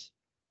ways,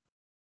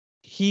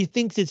 he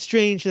thinks it's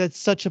strange that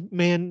such a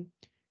man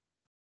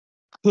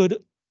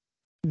could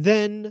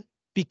then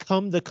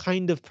become the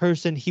kind of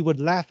person he would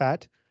laugh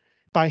at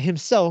by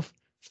himself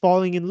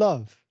falling in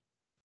love.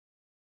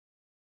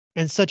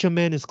 And such a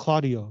man is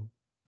Claudio.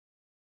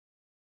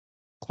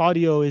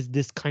 Claudio is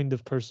this kind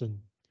of person.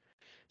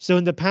 So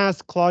in the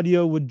past,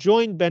 Claudio would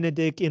join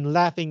Benedict in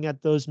laughing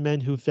at those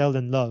men who fell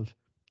in love.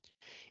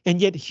 And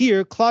yet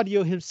here,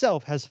 Claudio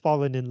himself has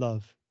fallen in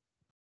love.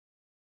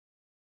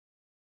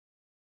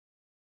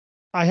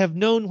 I have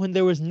known when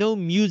there was no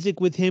music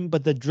with him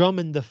but the drum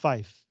and the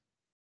fife.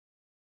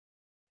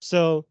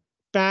 So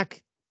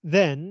back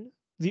then,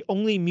 the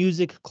only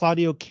music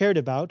Claudio cared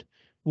about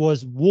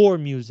was war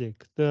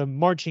music, the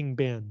marching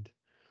band.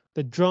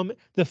 The drum,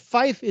 the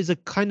fife is a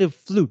kind of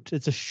flute.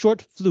 It's a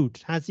short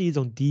flute, 它是一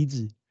种笛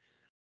子.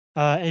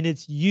 And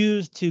it's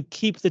used to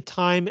keep the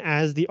time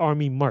as the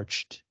army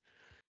marched.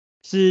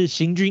 是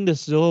行军的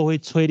时候会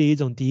吹的一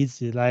种笛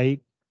子，来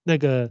那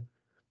个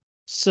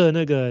设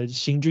那个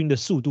行军的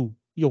速度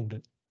用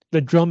的。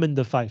The drum and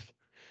the fife.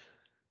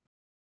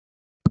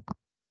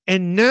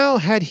 And now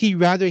had he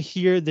rather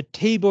hear the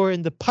tabor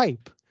and the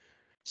pipe.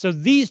 So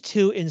these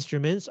two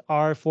instruments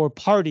are for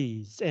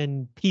parties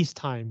and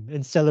peacetime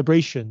and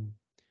celebration.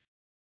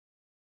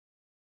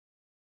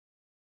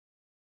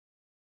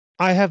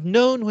 I have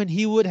known when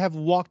he would have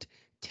walked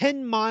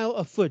 10 mile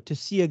afoot to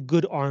see a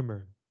good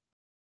armor.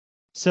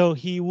 So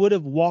he would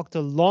have walked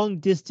a long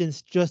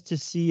distance just to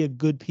see a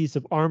good piece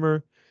of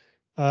armor.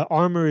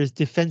 Armor is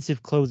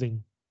defensive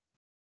clothing.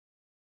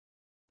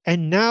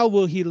 And now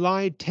will he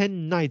lie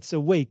 10 nights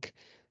awake,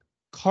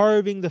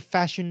 carving the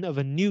fashion of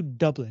a new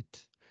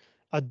doublet.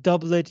 A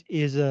doublet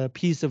is a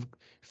piece of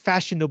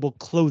fashionable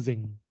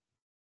clothing.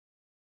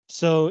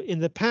 So in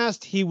the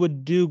past, he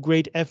would do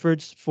great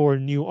efforts for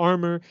new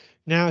armor.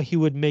 Now he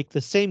would make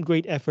the same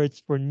great efforts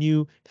for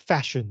new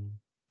fashion.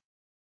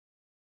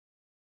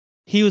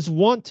 He was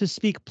wont to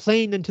speak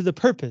plain and to the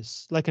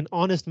purpose, like an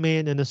honest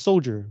man and a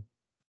soldier.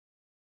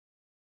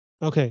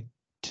 Okay,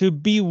 to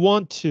be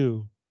wont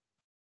to.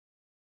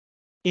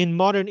 In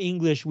modern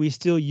English, we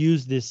still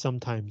use this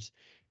sometimes.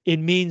 It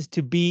means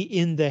to be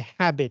in the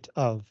habit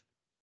of.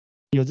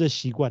 有这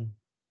习惯.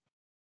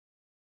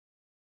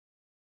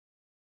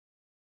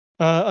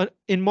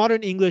 In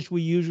modern English,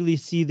 we usually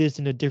see this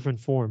in a different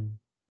form.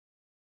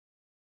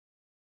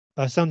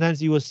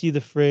 Sometimes you will see the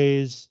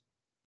phrase,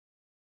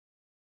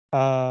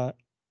 as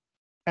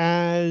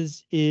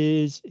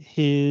is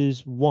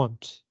his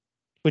wont,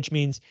 which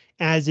means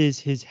as is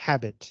his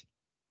habit,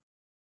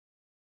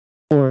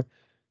 or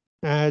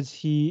as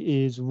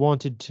he is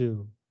wanted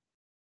to,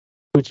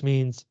 which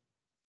means,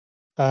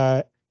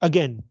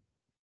 again,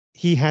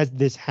 he has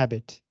this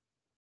habit.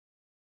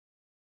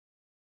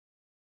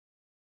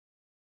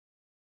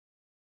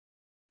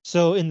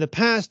 So in the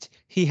past,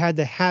 he had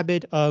the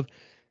habit of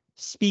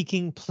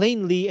speaking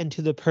plainly and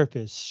to the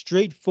purpose,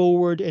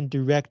 straightforward and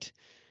direct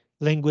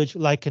language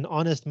like an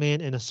honest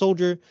man and a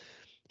soldier.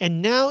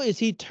 And now is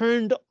he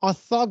turned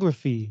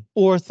orthography.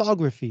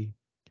 Orthography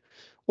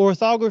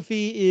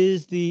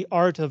is the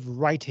art of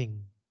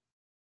writing.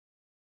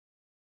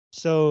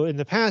 So in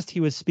the past,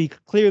 he would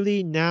speak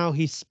clearly. Now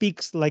he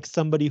speaks like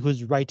somebody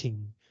who's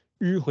writing.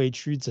 迂回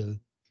曲折.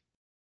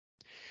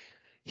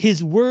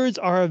 His words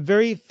are a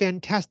very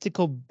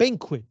fantastical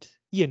banquet.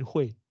 宴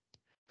会.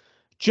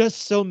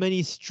 Just so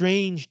many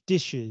strange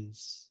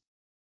dishes.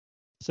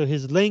 So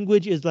his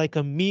language is like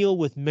a meal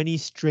with many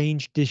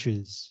strange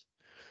dishes.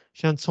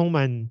 像充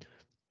满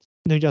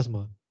那个叫什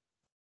么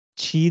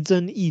奇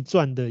珍异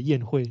传的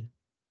宴会.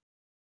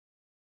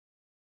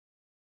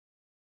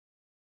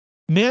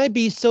 May I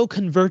be so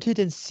converted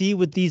and see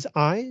with these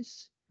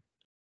eyes?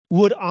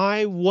 Would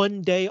I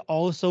one day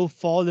also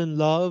fall in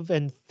love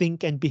and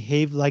think and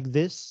behave like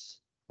this?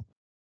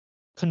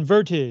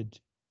 Converted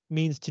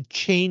means to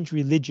change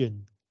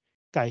religion.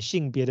 改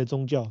性别的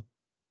宗教.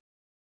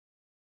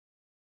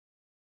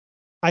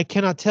 I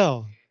cannot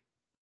tell.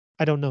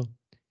 I don't know.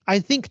 I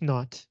think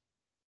not.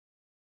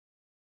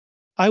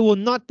 I will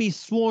not be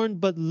sworn,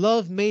 but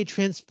love may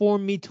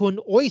transform me to an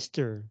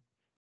oyster.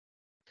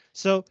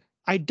 So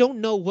I don't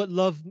know what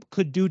love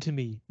could do to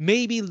me.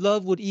 Maybe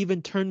love would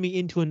even turn me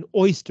into an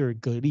oyster,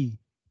 蛤蜊.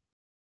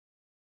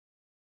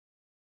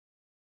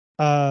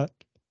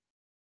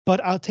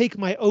 But I'll take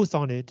my oath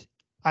on it.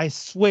 I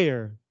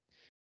swear.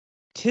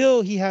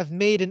 Till he have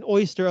made an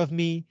oyster of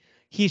me,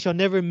 he shall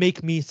never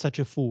make me such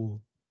a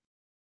fool.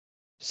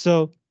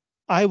 So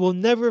I will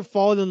never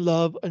fall in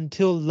love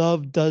until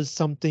love does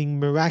something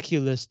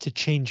miraculous to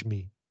change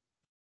me.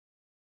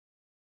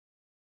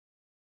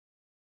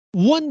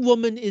 One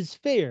woman is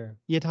fair,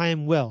 yet I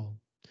am well.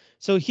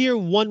 So here,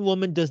 one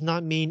woman does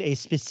not mean a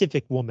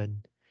specific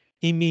woman.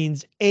 He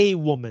means a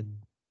woman.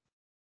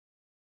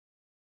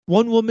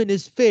 One woman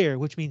is fair,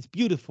 which means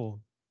beautiful,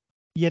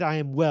 yet I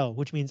am well,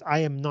 which means I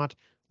am not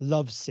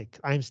lovesick.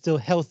 I am still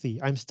healthy.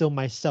 I'm still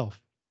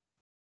myself.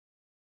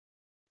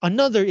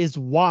 Another is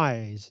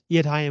wise,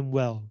 yet I am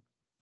well.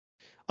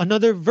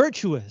 Another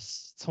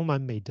virtuous, 充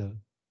满美德,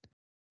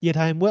 yet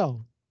I am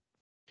well.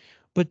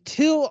 But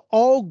till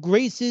all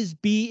graces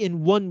be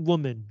in one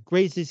woman,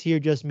 graces here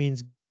just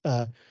means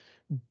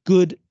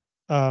good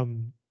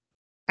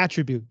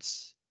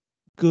attributes,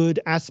 good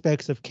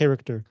aspects of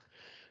character.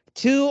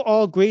 Till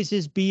all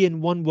graces be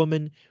in one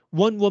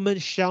woman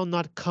shall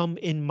not come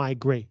in my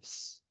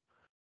grace.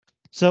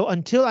 So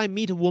until I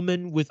meet a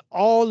woman with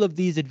all of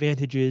these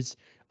advantages,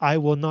 I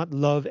will not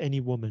love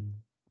any woman.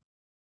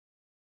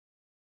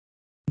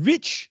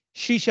 Rich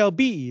she shall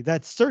be,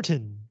 that's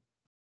certain.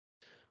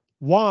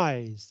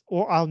 Wise,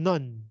 or I'll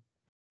none.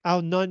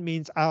 I'll none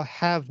means I'll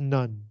have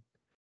none.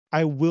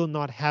 I will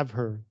not have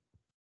her.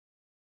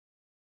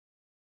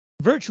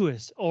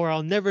 Virtuous, or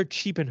I'll never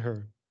cheapen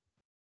her.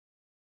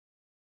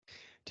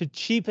 To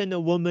cheapen a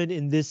woman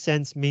in this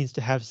sense means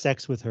to have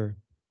sex with her,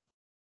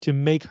 to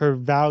make her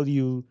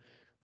value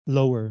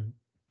lower.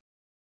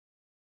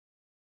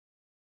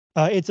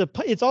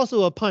 It's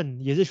also a pun,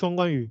 也是双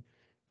关语,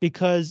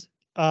 because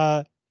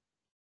uh,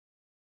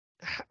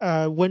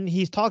 when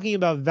he's talking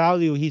about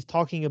value, he's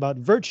talking about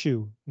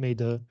virtue, 美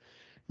德.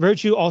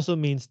 Virtue also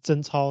means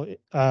贞操,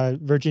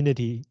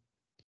 virginity.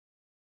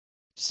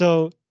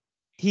 So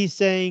he's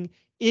saying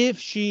if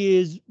she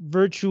is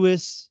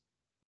virtuous,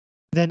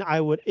 then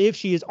if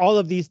she is all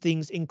of these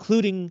things,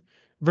 including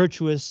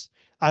virtuous,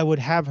 I would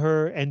have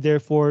her, and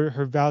therefore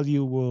her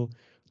value will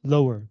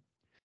lower.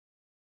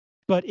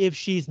 But if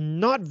she's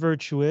not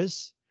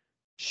virtuous,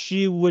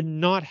 she would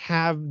not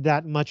have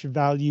that much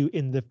value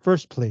in the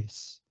first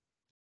place.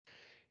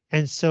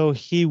 And so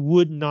he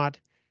would not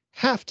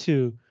have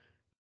to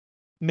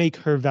make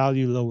her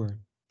value lower.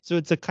 So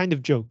it's a kind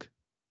of joke.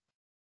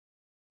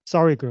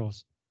 Sorry,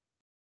 girls.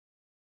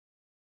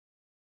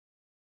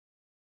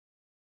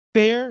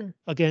 Fair,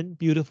 again,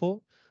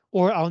 beautiful,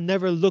 or I'll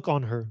never look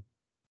on her.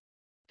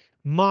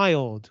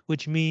 Mild,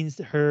 which means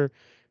her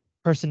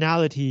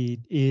personality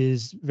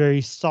is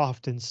very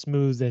soft and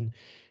smooth and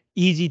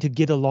easy to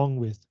get along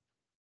with.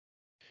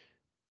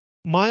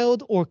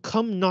 Mild, or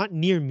come not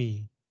near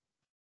me.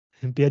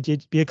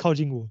 别靠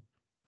近我.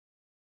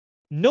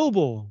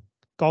 Noble,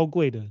 高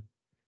贵的,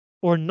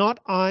 or not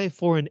I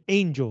for an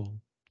angel.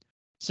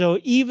 So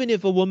even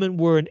if a woman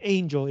were an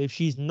angel, if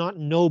she's not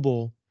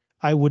noble,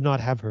 I would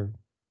not have her.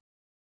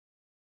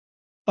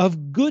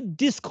 Of good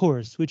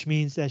discourse, which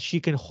means that she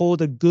can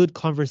hold a good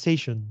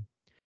conversation.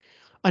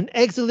 An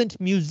excellent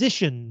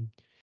musician,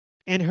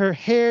 and her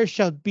hair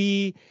shall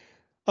be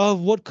of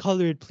what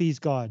color it please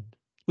God,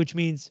 which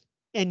means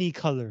any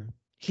color.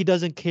 He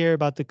doesn't care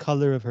about the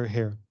color of her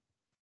hair.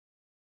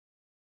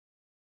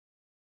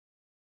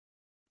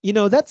 You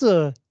know, that's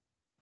a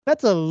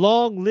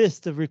long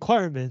list of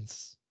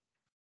requirements.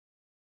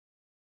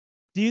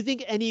 Do you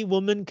think any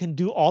woman can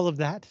do all of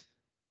that?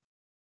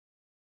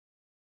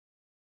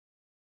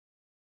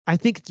 I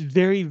think it's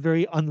very,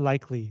 very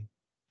unlikely.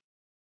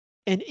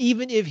 And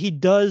even if he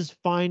does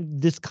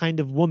find this kind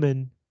of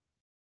woman,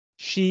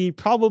 she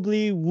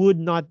probably would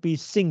not be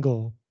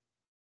single.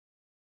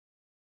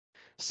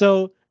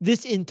 So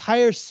this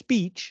entire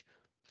speech,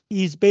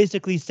 he's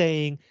basically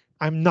saying,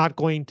 I'm not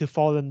going to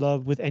fall in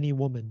love with any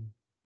woman.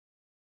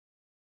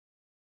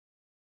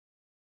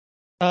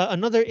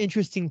 Another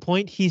interesting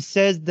point, he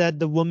says that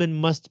the woman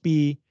must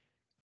be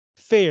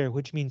fair,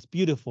 which means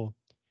beautiful.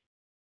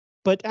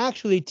 But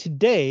actually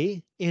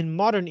today, in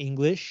modern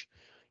English,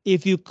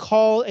 if you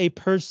call a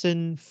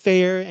person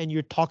fair and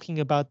you're talking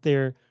about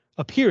their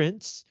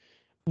appearance,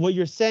 what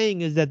you're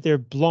saying is that they're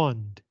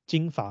blonde,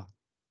 金发.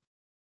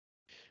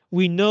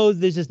 We know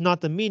this is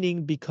not the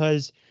meaning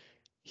because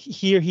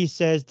here he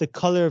says the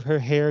color of her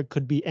hair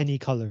could be any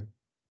color.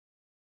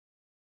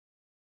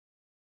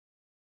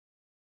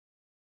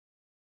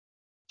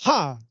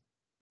 Ha!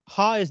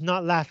 Ha is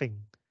not laughing.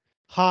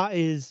 Ha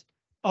is,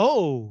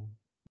 oh,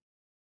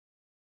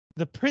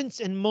 the prince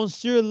and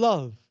Monsieur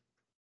love.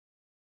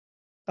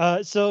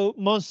 So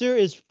Monsieur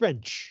is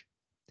French.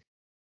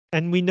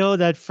 And we know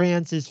that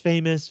France is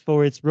famous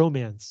for its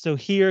romance. So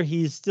here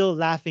he's still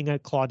laughing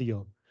at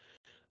Claudio.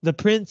 The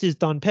prince is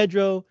Don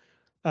Pedro.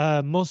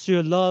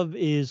 Monsieur Love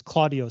is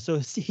Claudio. So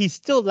he's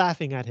still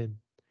laughing at him.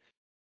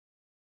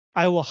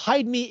 I will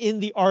hide me in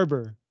the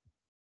arbor.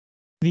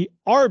 The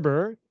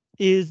arbor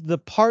is the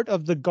part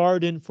of the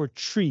garden for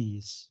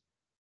trees.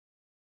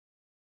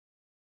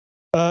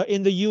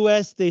 In the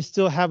US, they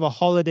still have a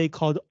holiday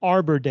called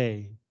Arbor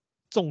Day.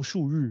 种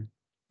树日.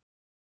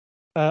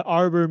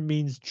 Arbor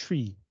means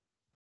tree.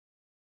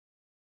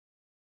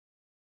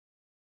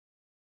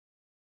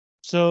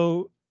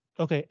 So,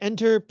 okay,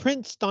 enter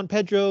Prince Don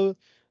Pedro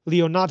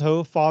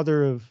Leonato,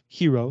 father of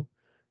Hero,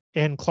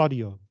 and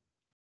Claudio.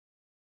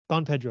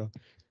 Don Pedro.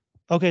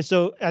 Okay,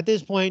 so at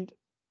this point,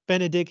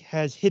 Benedict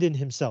has hidden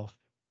himself.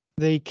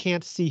 They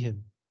can't see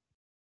him.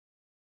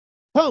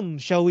 Come,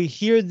 shall we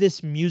hear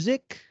this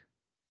music?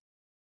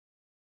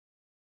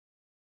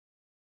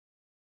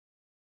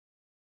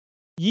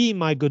 Ye,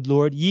 my good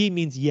lord, ye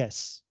means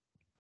yes.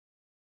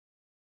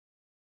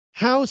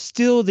 How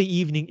still the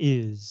evening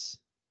is,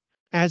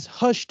 as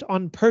hushed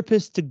on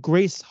purpose to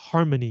grace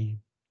harmony.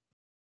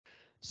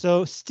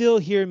 So still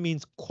here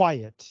means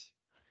quiet.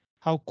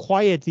 How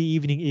quiet the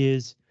evening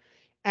is,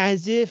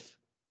 as if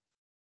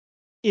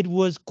it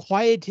was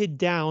quieted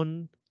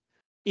down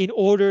in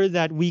order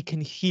that we can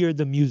hear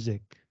the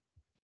music.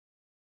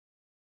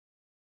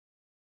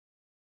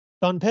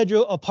 Don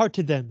Pedro, apart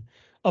to them.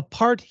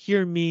 Apart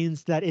here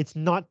means that it's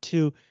not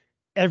to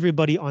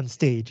everybody on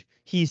stage.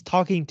 He's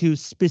talking to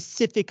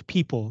specific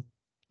people.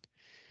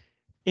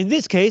 In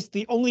this case,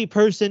 the only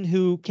person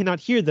who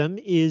cannot hear them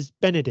is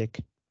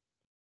Benedict.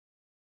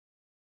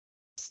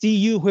 See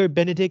you where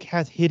Benedick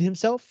hath hid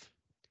himself?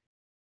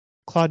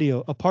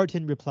 Claudio, apart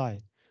in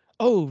reply.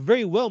 Oh,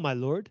 very well, my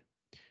lord.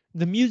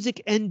 The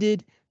music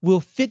ended will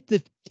fit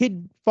the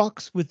kid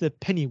fox with a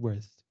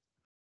pennyworth.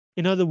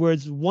 In other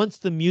words, once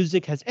the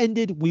music has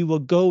ended, we will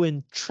go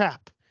and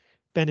trap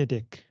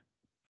Benedick.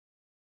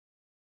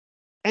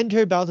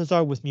 Enter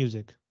Balthazar with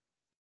music.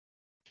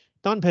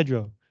 Don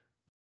Pedro,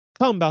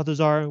 come,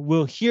 Balthazar,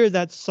 we'll hear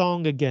that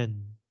song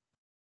again.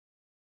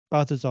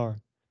 Balthazar,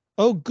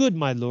 oh, good,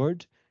 my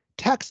lord.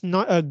 Tax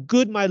not,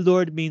 good, my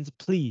lord means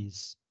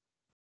please.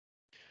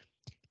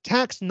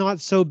 Tax not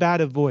so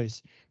bad a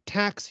voice.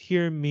 Tax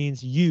here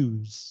means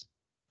use,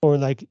 or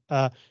like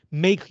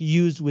make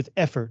use with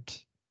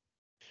effort.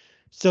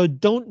 So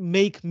don't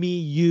make me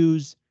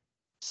use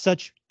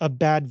such a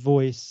bad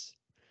voice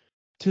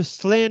to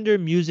slander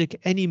music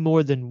any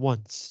more than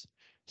once.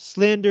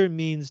 Slander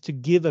means to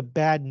give a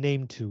bad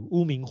name to,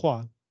 污名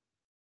化,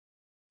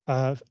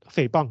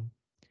 诽谤.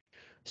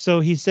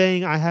 So he's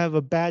saying, I have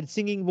a bad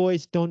singing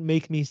voice, don't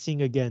make me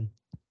sing again.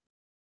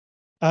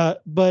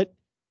 But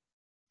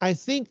I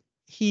think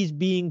he's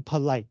being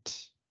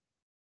polite.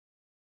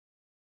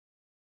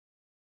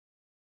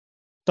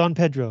 Don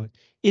Pedro,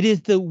 it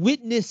is the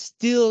witness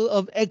still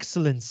of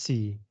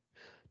excellency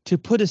to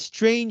put a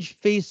strange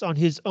face on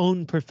his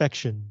own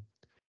perfection.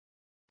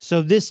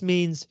 So this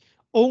means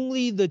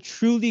only the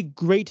truly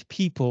great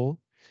people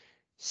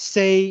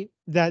say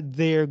that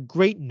their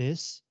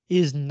greatness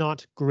is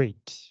not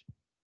great.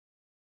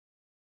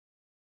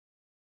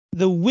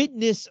 The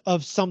witness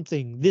of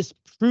something, this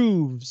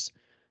proves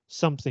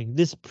something,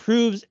 this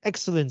proves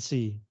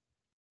excellency,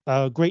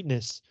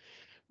 greatness,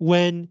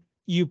 when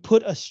you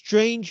put a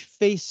strange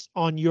face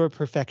on your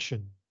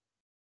perfection.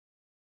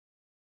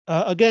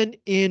 Again,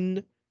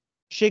 in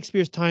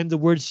Shakespeare's time, the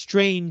word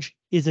strange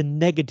is a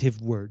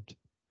negative word.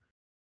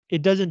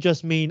 It doesn't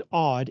just mean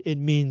odd, it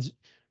means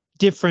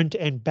different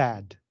and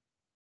bad.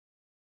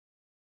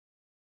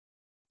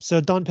 So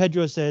Don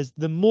Pedro says,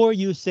 the more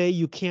you say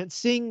you can't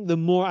sing, the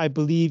more I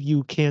believe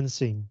you can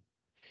sing.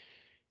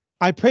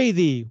 I pray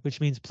thee,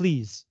 which means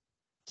please,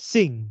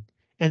 sing,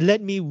 and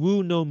let me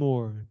woo no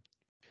more.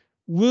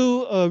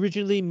 Woo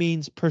originally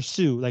means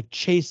pursue, like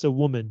chase a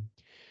woman.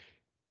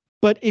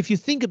 But if you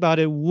think about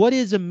it, what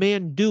is a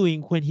man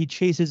doing when he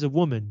chases a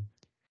woman?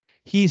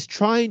 He's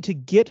trying to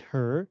get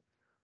her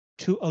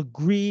to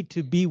agree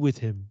to be with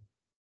him.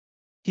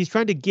 He's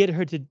trying to get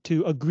her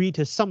to agree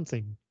to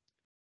something.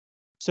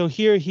 So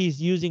here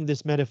he's using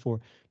this metaphor.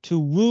 To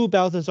woo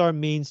Balthazar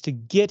means to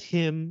get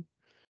him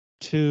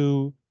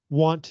to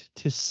want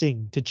to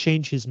sing, to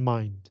change his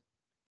mind.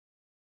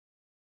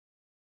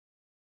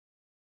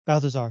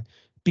 Balthazar,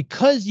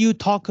 because you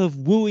talk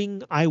of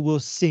wooing, I will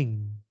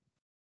sing.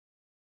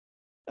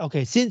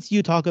 Okay, since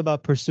you talk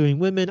about pursuing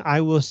women, I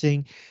will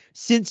sing.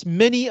 Since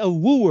many a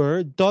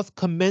wooer doth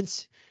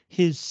commence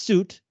his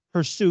suit,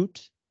 her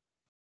suit,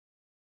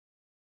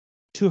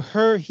 to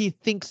her he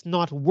thinks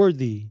not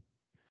worthy,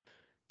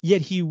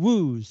 yet he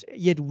woos,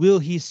 yet will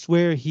he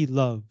swear he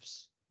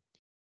loves.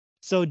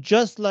 So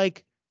just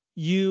like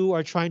you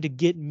are trying to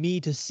get me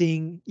to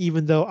sing,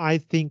 even though I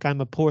think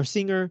I'm a poor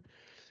singer,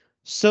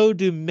 so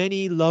do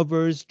many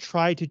lovers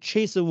try to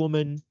chase a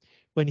woman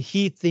when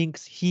he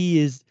thinks he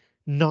is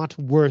not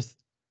worth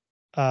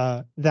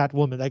that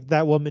woman. Like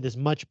that woman is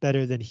much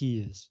better than he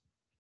is.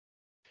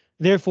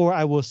 Therefore,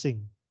 I will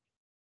sing.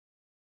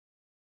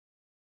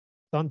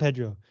 Don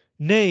Pedro,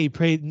 nay,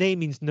 pray, nay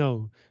means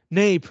no.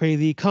 Nay, pray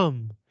thee,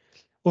 come.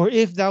 Or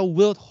if thou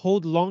wilt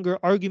hold longer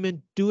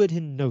argument, do it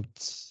in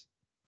notes.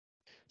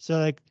 So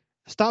like,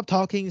 stop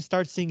talking,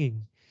 start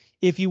singing.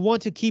 If you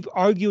want to keep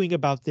arguing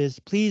about this,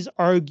 please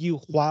argue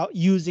while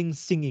using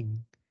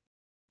singing.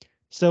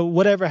 So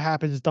whatever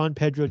happens, Don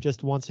Pedro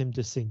just wants him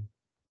to sing.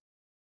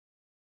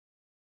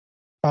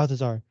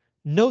 Balthazar,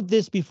 note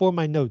this before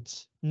my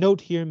notes.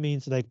 Note here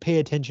means like pay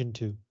attention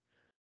to.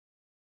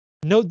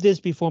 Note this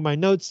before my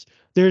notes.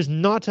 There's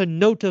not a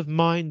note of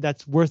mine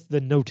that's worth the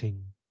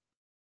noting.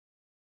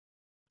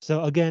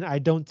 So again, I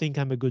don't think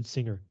I'm a good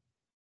singer.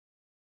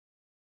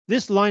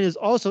 This line is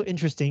also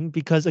interesting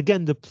because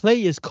again, the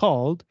play is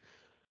called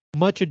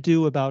Much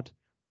Ado About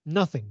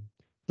Nothing.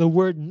 The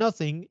word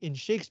nothing in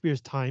Shakespeare's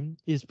time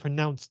is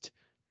pronounced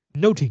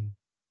noting.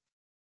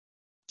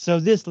 So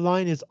this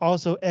line is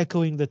also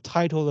echoing the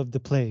title of the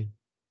play.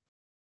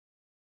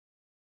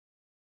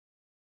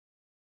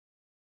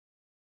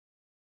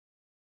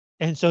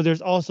 And so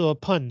there's also a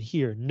pun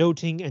here.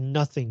 Noting and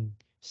nothing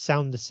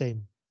sound the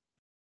same.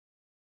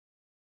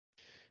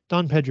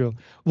 Don Pedro,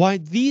 why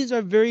these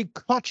are very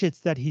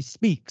crotchets that he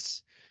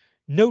speaks.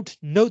 Note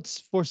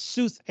notes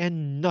forsooth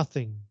and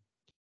nothing.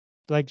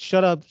 Like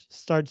shut up,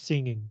 start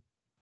singing.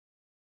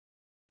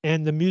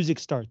 And the music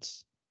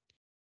starts.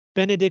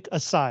 Benedict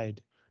aside.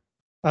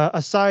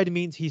 Aside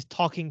means he's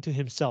talking to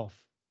himself.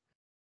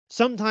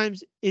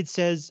 Sometimes it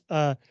says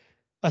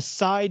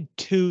aside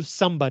to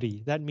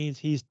somebody. That means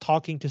he's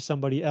talking to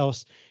somebody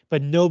else,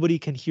 but nobody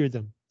can hear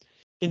them.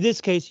 In this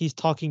case, he's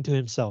talking to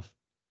himself.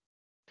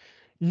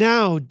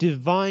 Now,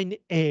 divine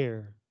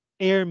air.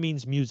 Air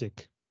means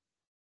music.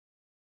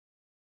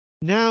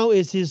 Now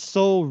is his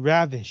soul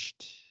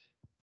ravished.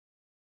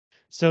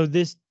 So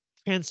this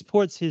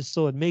transports his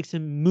soul. It makes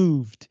him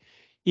moved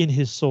in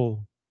his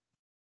soul.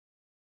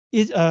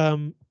 Is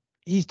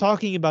He's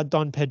talking about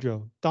Don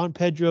Pedro. Don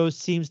Pedro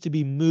seems to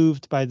be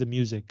moved by the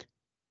music.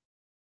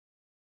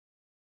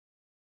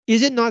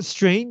 Is it not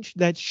strange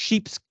that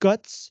sheep's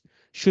guts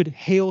should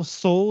hail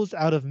souls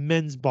out of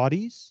men's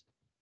bodies?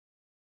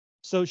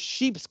 So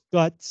sheep's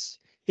guts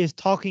is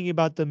talking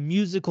about the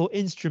musical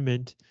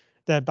instrument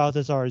that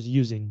Balthazar is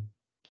using.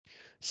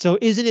 So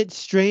isn't it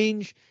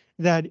strange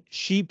that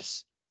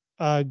sheep's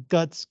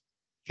guts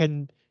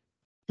can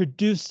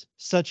produce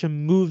such a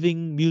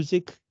moving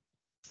music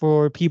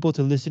for people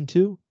to listen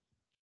to?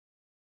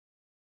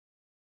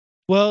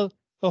 Well,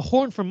 a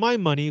horn for my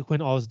money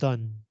when all's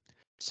done.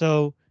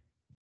 So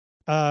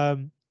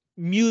um,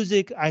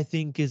 music, I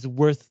think, is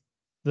worth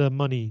the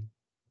money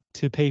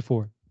to pay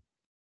for.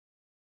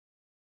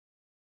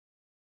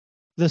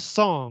 The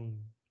song.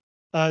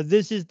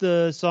 This is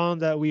the song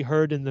that we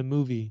heard in the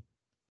movie.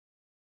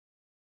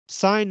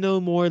 Sigh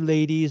no more,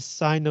 ladies,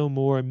 sigh no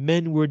more.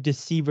 Men were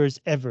deceivers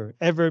ever.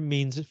 Ever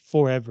means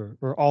forever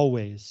or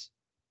always.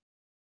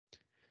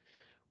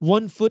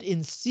 One foot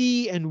in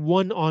sea and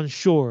one on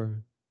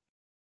shore.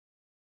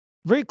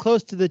 Very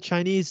close to the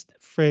Chinese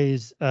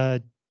phrase,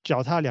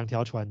 脚踏两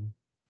条船.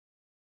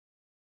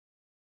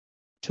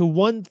 To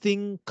one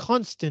thing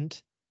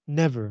constant,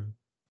 never.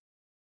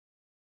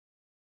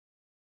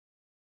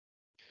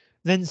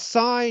 Then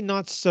sigh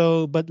not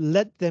so, but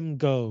let them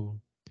go.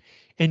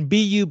 And be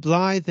you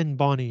blithe and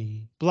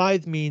bonny.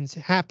 Blithe means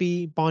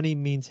happy, bonny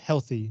means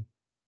healthy.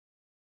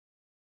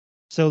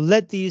 So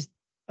let these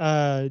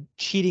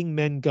cheating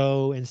men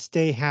go and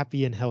stay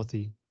happy and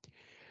healthy.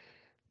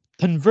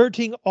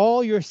 Converting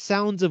all your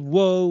sounds of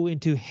woe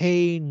into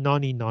hey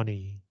nani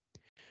nani.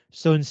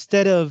 So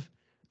instead of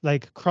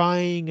like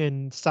crying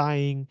and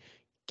sighing,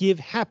 give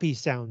happy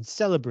sounds,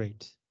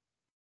 celebrate.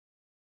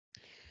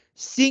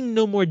 Sing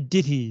no more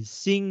ditties,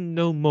 sing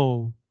no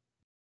more.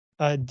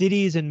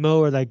 Ditties and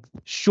mo are like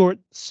short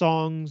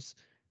songs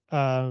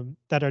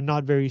that are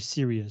not very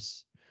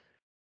serious.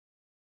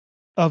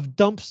 Of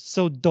dumps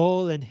so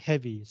dull and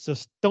heavy, so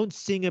don't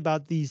sing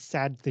about these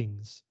sad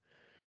things.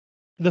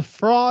 The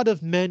fraud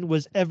of men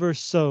was ever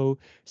so,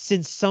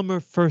 since summer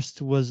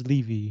first was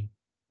leafy.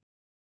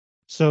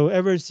 So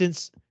ever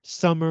since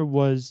summer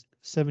was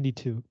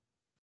 72.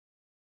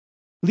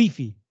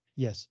 Leafy,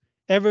 yes.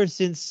 Ever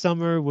since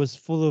summer was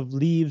full of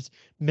leaves,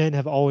 men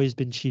have always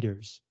been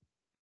cheaters.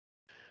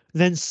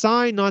 Then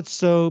sigh not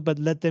so, but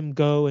let them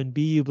go, and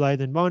be you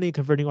blithe and bonny,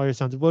 converting all your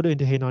sounds of water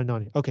into hey nani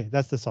nani. Okay,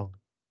 that's the song.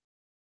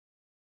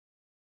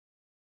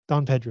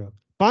 Don Pedro.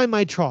 By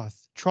my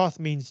troth. Troth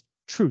means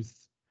truth.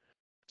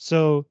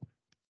 So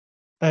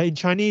in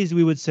Chinese,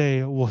 we would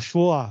say 我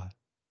说啊,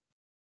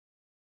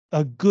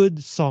 a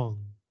good song.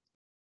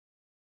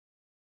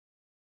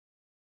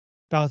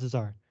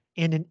 Balthazar.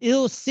 And an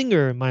ill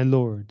singer, my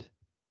lord.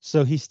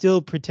 So he's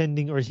still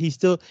pretending, or he's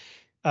still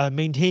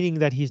maintaining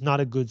that he's not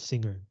a good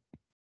singer.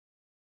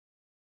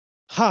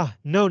 Ha,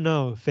 no,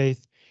 no,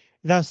 Faith.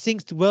 Thou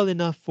singst well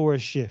enough for a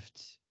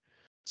shift.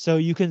 So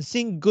you can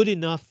sing good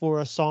enough for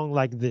a song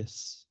like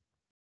this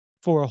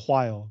for a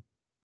while.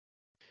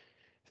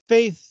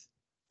 Faith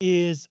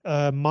is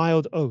a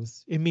mild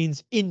oath. It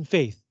means in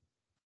faith.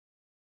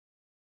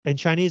 In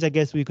Chinese, I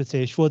guess we could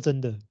say 说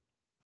真的.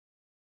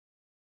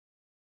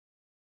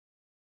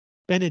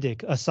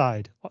 Benedict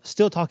aside,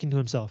 still talking to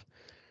himself.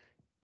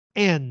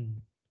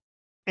 And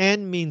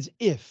means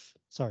if.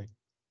 Sorry.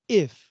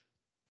 If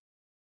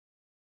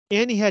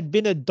Annie had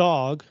been a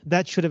dog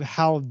that should have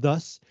howled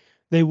thus,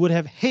 they would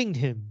have hanged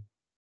him.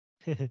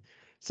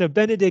 So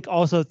Benedict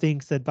also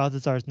thinks that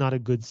Balthazar is not a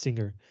good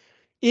singer.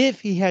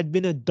 If he had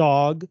been a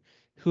dog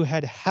who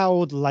had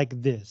howled like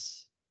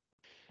this,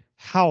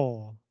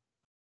 howl,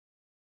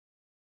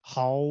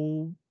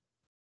 howl,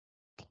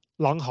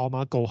 狼嚎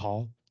吗？狗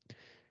嚎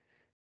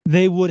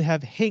they would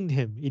have hanged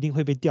him, 一定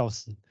会被吊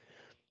死.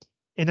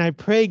 And I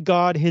pray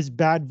God his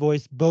bad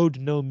voice bode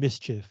no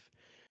mischief.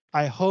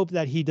 I hope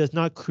that he does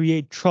not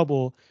create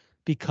trouble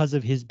because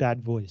of his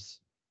bad voice.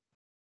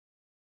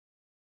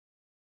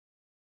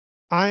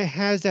 I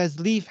has as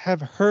lief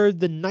have heard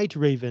the night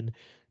raven,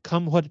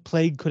 come what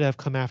plague could have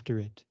come after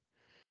it.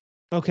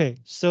 Okay,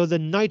 so the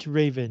night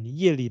raven,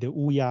 夜里的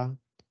乌鸦,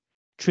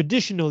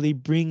 traditionally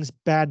brings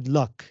bad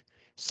luck,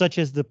 such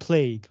as the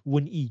plague,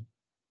 瘟疫.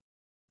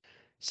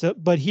 So,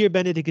 but here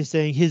Benedict is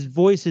saying his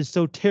voice is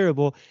so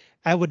terrible,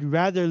 I would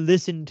rather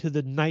listen to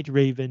the night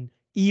raven,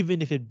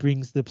 even if it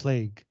brings the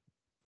plague.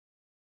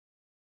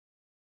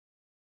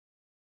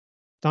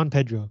 Don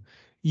Pedro.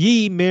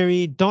 Ye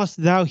Mary,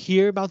 dost thou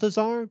hear,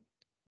 Balthazar?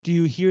 Do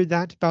you hear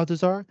that,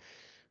 Balthazar?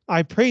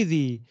 I pray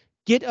thee,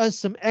 get us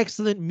some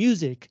excellent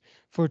music,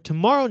 for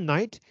tomorrow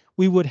night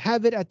we would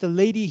have it at the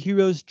lady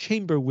hero's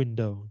chamber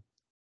window.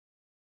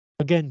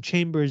 Again,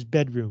 chamber is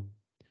bedroom.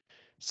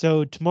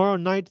 So tomorrow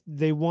night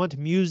they want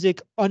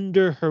music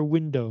under her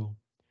window.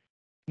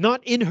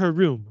 Not in her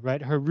room,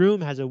 right? Her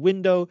room has a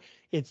window.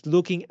 It's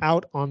looking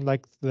out on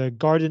like the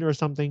garden or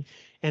something,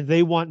 and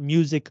they want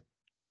music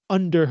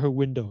under her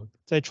window,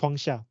 在窗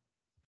下.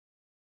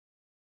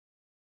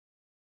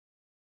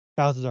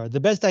 Balthazar, the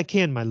best I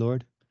can, my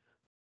lord.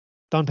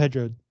 Don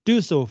Pedro,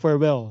 do so,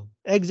 farewell.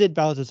 Exit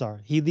Balthazar.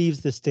 He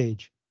leaves the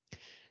stage.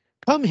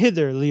 Come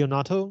hither,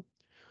 Leonato.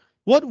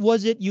 What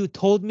was it you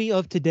told me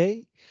of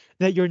today?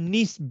 That your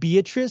niece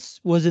Beatrice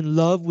was in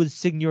love with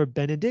Signor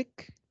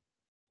Benedict?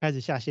 开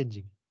始下陷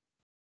阱.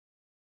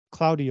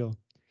 Claudio.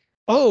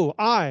 Oh,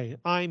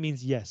 I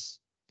means yes.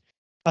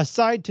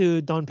 Aside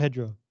to Don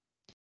Pedro.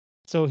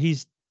 So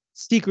he's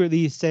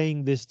secretly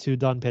saying this to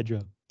Don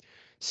Pedro.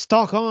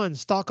 Stalk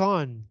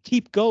on,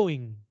 keep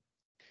going.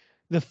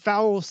 The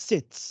fowl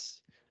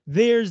sits.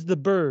 There's the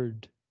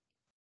bird.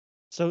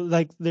 So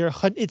like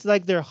it's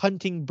like they're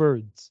hunting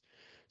birds.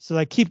 So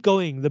like keep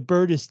going. The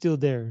bird is still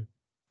there.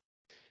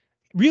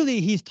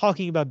 Really, he's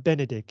talking about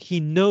Benedict. He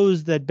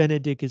knows that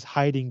Benedict is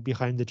hiding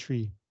behind the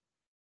tree.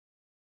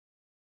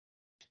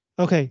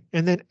 Okay,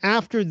 and then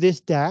after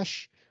this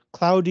dash,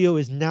 Claudio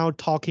is now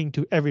talking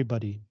to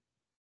everybody.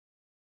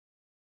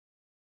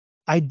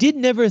 I did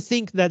never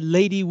think that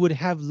lady would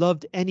have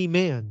loved any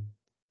man.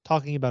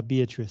 Talking about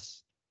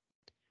Beatrice.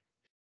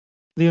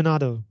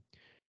 Leonardo.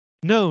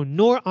 No,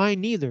 nor I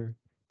neither.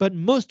 But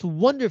most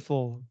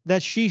wonderful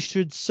that she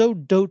should so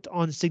dote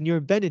on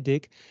Signor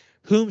Benedict,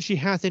 whom she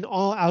hath in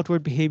all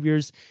outward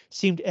behaviors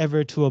seemed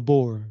ever to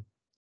abhor.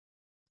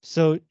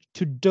 So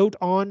to dote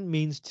on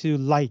means to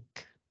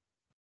like.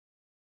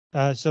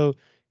 So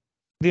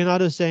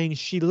Leonardo is saying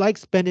she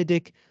likes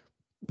Benedict,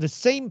 the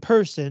same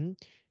person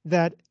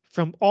that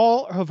from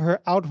all of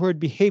her outward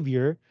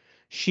behavior,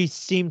 she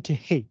seemed to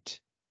hate.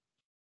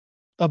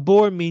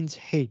 Abhor means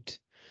hate.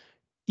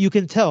 You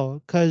can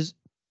tell because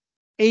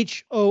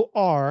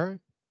HOR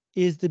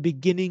is the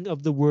beginning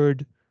of the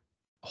word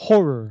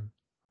horror,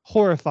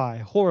 horrify,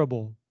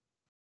 horrible.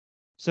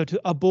 So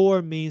to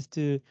abhor means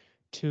to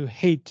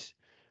hate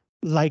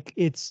like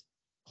it's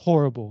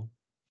horrible.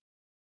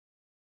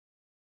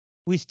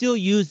 We still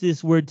use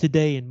this word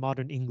today in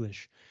modern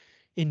English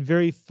in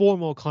very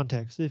formal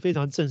context, 是非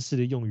常正式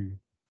的用语.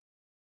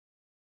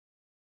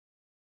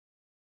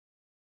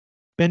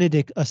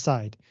 Benedict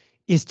aside,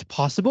 is it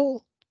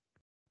possible?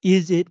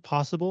 Is it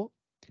possible?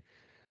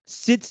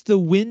 Sits the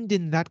wind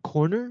in that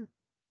corner?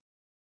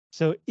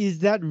 So is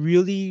that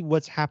really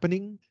what's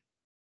happening?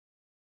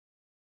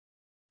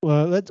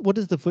 Well, what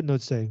does the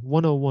footnote say?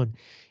 101.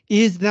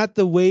 Is that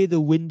the way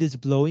the wind is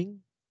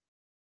blowing?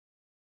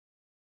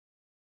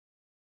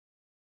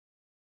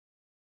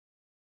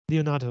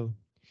 Leonato.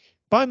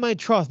 By my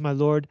troth, my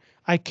lord,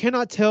 I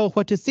cannot tell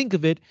what to think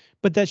of it,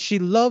 but that she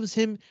loves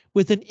him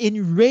with an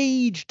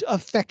enraged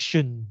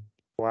affection.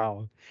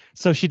 Wow.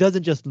 So she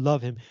doesn't just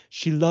love him,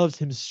 she loves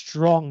him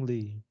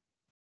strongly.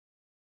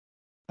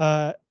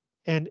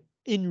 And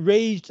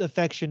enraged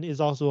affection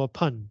is also a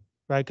pun,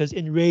 right? Because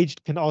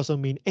enraged can also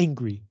mean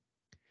angry.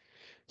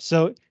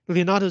 So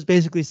Leonardo is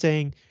basically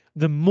saying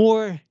the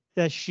more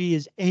that she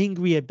is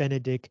angry at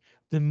Benedict,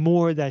 the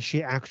more that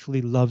she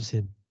actually loves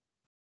him.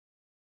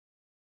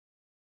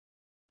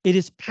 It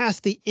is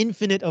past the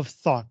infinite of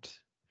thought.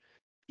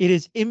 It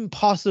is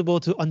impossible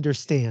to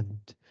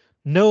understand.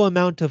 No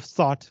amount of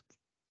thought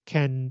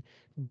can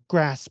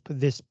grasp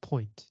this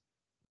point.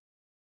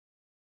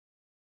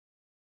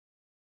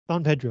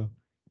 Don Pedro,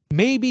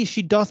 maybe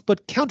she doth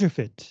but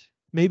counterfeit.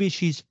 Maybe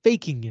she's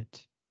faking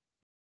it.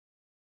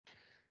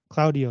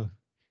 Claudio,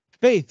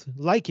 faith,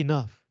 like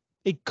enough.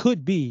 It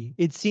could be.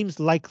 It seems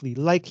likely.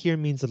 Like here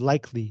means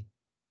likely.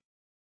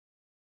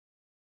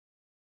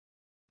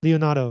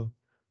 Leonardo,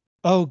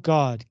 oh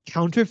God,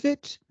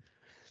 counterfeit?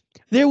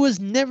 There was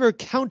never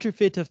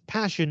counterfeit of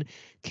passion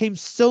came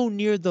so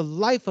near the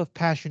life of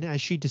passion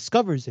as she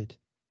discovers it.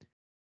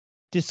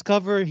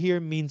 Discover here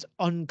means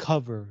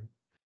uncover,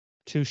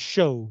 to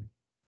show.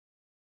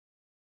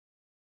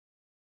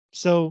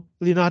 So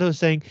Leonardo is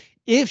saying,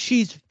 if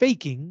she's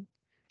faking,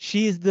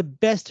 she is the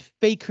best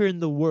faker in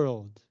the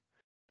world.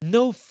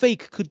 No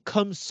fake could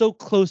come so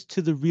close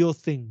to the real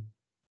thing.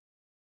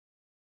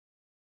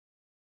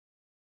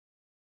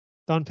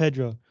 Don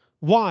Pedro,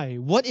 why?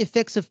 What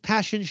effects of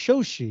passion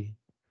shows she?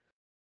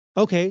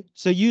 Okay,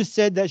 so you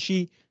said that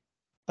she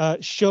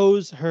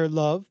shows her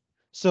love.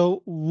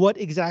 So what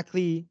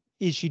exactly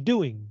is she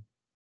doing?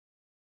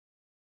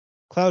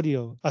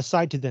 Claudio,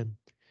 aside to them,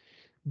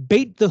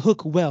 bait the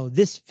hook well,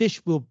 this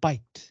fish will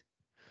bite.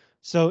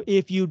 So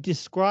if you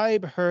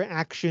describe her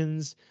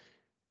actions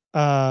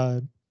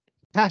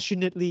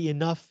passionately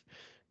enough,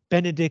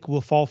 Benedict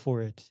will fall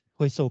for it.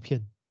 会受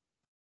骗.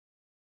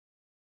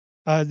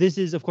 This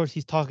is, of course,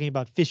 he's talking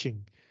about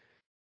fishing.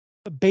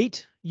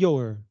 Bait, 诱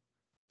饵,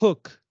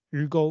 hook,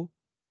 鱼钩.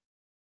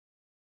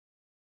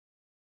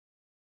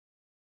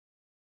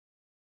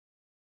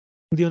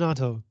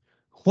 Leonato,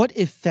 what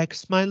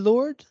effects, my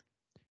lord?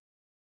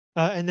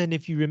 And then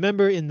if you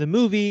remember in the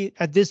movie,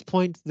 at this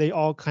point, they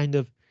all kind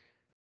of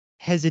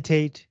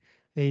hesitate.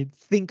 They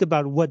think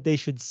about what they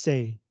should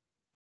say.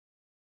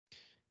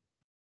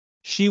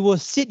 She will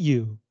sit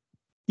you.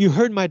 You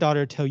heard my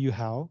daughter tell you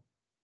how.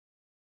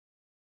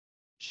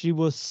 She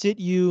will sit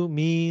you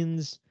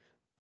means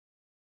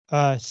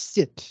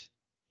Sit.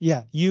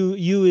 Yeah,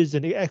 you is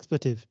an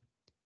expletive.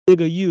 这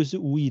个 you 是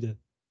无意的.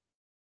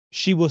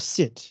 She will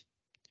sit.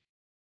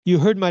 You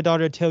heard my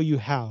daughter tell you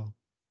how.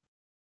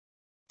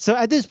 So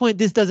at this point,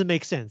 this doesn't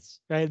make sense,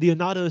 right?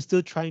 Leonardo is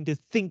still trying to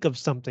think of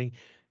something.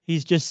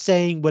 He's just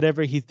saying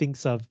whatever he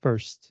thinks of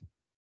first.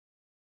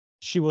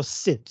 She will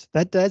sit.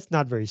 That's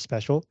not very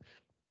special.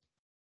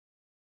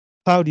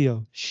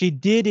 Claudio, she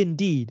did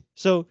indeed.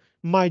 So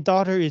my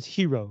daughter is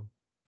Hero.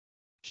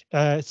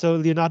 So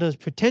Leonardo is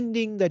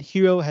pretending that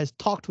Hero has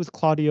talked with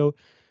Claudio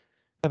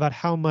about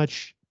how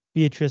much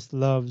Beatrice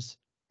loves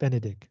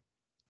Benedict.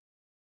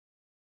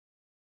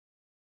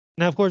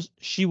 Now, of course,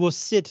 she will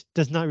sit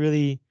does not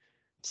really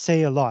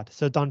say a lot.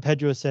 So Don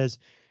Pedro says,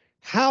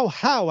 how,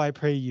 I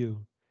pray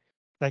you?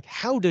 Like,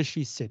 how does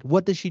she sit?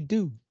 What does she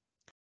do?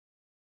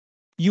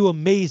 You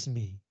amaze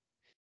me.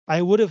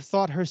 I would have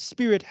thought her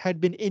spirit had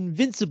been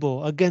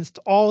invincible against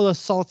all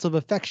assaults of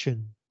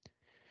affection.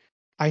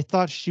 I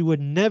thought she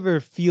would never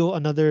feel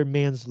another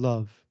man's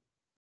love.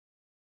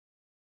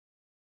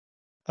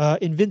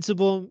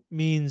 Invincible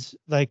means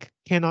like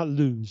cannot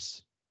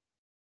lose.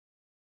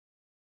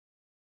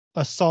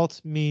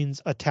 Assault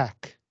means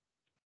attack.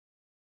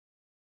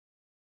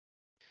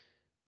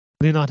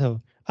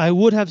 Leonato, I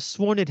would have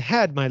sworn it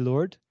had, my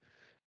lord,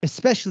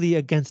 especially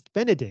against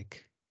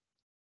Benedick.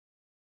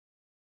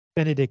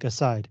 Benedick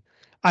aside.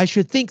 I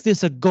should think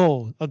this a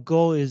goal. A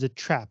goal is a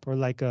trap or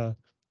like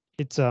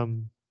it's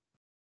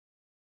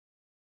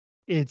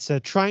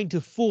trying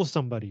to fool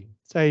somebody.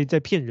 在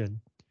骗人.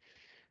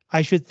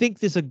 I should think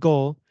this a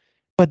goal,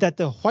 but that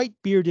the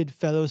white-bearded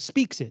fellow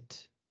speaks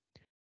it.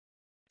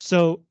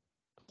 So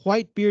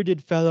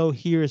white-bearded fellow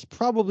here is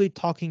probably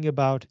talking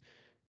about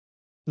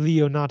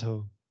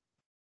Leonato.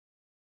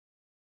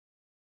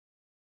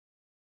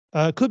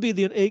 It could be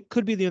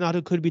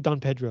Leonato, could be Don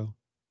Pedro.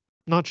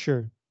 Not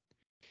sure.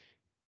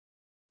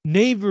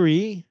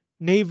 Knavery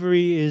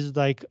is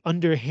like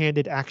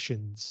underhanded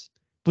actions.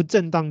 不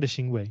正当的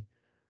行为.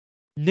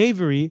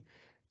 Knavery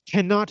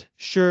cannot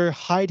sure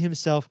hide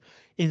himself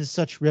in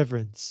such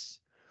reverence.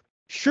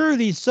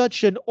 Surely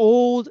such an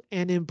old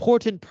and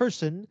important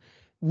person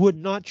would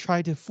not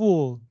try to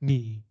fool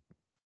me.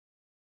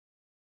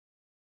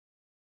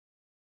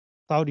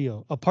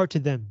 Claudio, apart to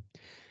them.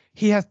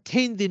 He hath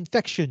ta'en the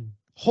infection.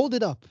 Hold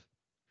it up.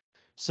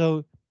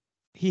 So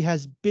he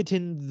has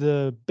bitten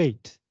the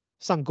bait.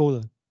 上钩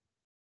了.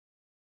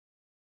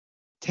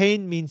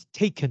 Ta'en means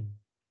taken.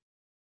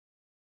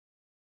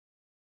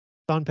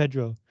 Don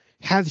Pedro.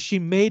 Hath she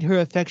made her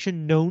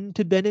affection known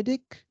to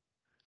Benedick?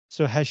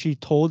 So has she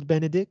told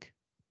Benedick?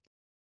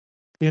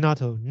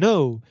 Leonato.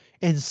 No,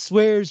 and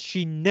swears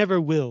she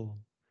never will.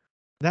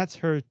 That's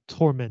her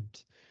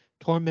torment.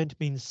 Torment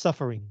means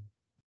suffering.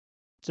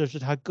 这是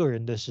他个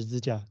人的十字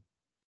架.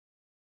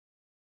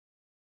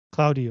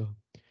 Claudio.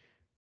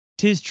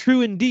 'Tis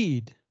true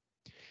indeed.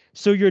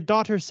 So your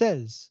daughter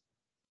says.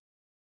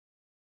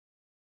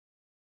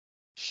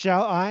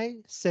 Shall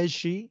I, says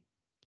she.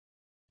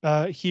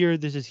 Here,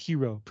 this is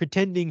Hero.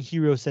 Pretending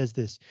Hero says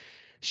this.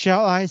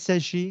 Shall I,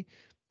 says she,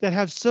 that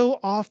have so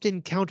oft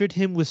encountered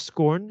him with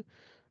scorn,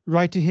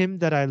 write to him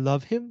that I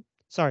love him?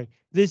 Sorry,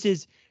 this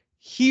is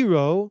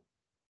Hero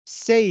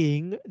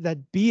saying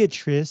that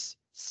Beatrice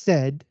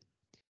said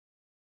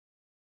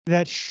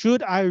that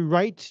should I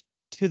write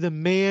to the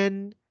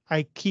man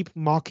I keep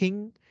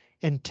mocking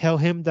and tell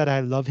him that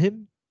I love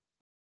him?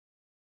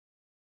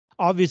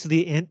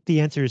 Obviously,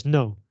 the answer is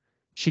no.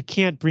 She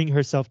can't bring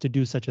herself to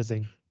do such a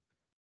thing.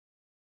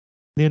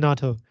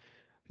 Leonato.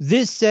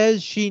 This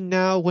says she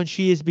now when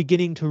she is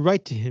beginning to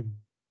write to him.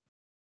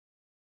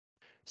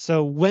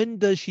 So when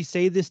does she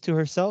say this to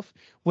herself?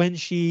 When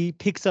she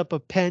picks up a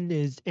pen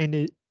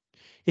and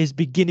is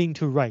beginning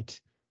to write.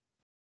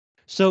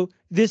 So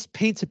this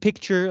paints a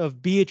picture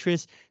of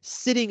Beatrice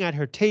sitting at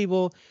her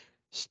table,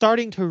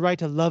 starting to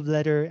write a love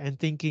letter and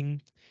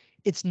thinking,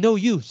 it's no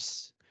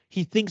use.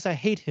 He thinks I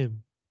hate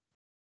him.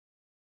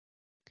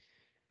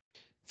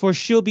 For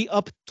she'll be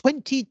up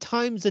 20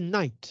 times a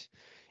night,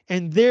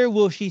 and there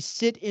will she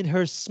sit in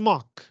her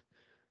smock.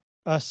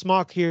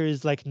 Smock here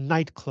is like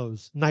night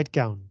clothes,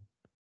 nightgown.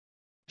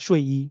 睡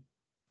衣.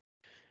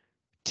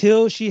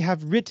 Till she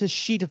have writ a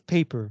sheet of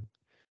paper.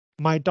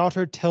 My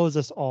daughter tells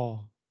us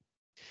all.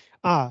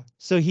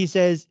 So he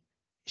says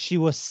she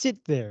will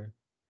sit there.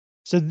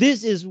 So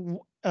this is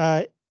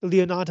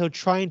Leonardo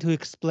trying to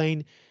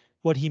explain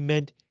what he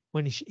meant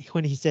when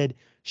he said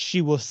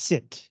she will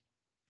sit.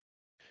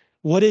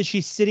 What is she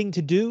sitting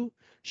to do?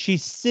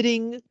 She's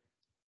sitting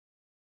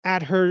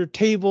at her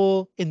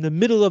table in the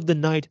middle of the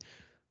night,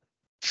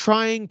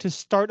 trying to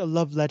start a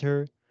love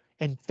letter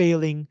and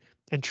failing,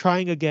 and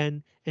trying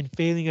again and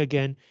failing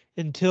again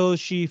until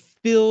she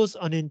fills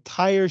an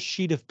entire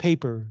sheet of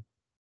paper.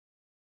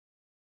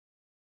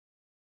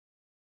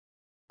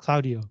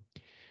 Claudio.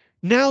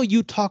 Now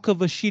you talk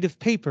of a sheet of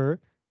paper.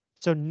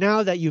 So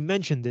now that you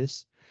mention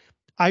this,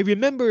 I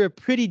remember a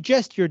pretty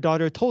jest your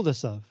daughter told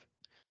us of.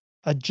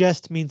 A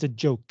jest means a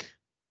joke.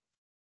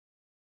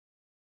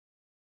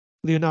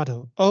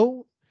 Leonardo.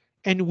 Oh,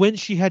 and when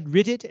she had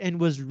writ it and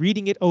was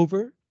reading it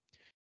over,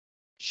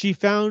 She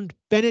found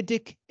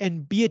Benedict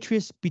and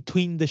Beatrice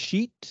between the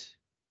sheet.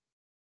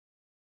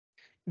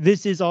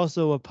 This is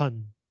also a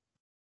pun.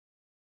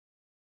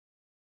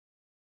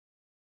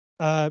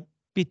 Uh,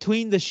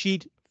 between the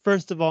sheet,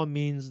 first of all,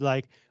 means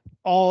like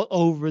all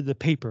over the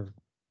paper.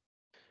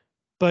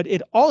 But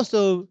it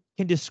also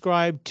can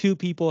describe two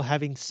people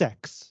having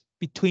sex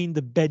between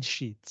the bed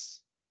sheets.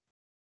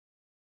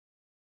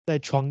 在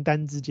床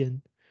单之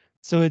间.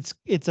 So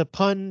it's a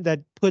pun that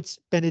puts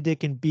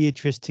Benedict and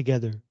Beatrice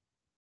together.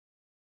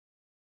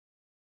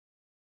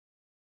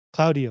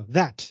 Claudio,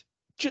 that.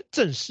 这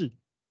正是.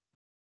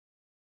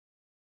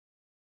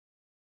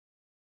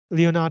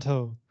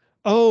 Leonato,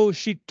 oh,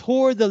 she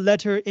tore the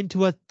letter into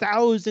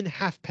 1,000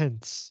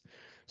 halfpence.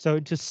 So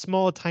into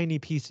small, tiny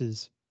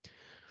pieces.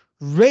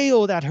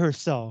 Railed at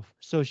herself.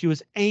 So she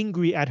was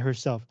angry at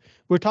herself.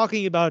 We're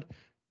talking about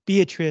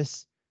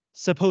Beatrice,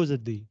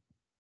 supposedly.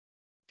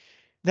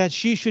 That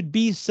she should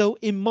be so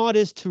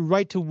immodest to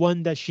write to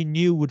one that she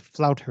knew would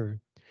flout her.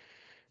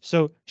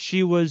 So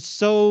she was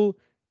so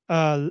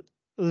uh,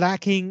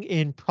 lacking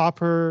in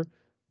proper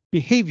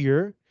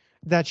behavior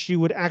that she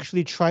would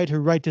actually try to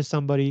write to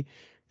somebody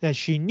that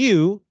she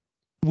knew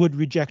would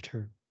reject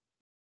her.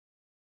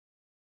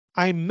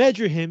 I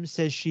measure him,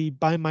 says she,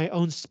 by my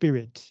own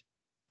spirit.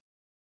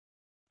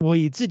 我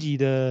以自己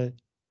的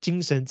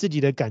精神、自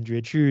己的感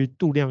觉去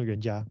度量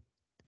人家。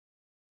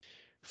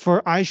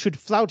For I should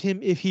flout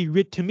him if he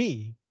writ to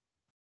me.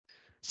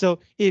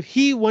 So if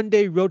he one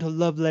day wrote a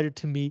love letter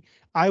to me,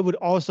 I would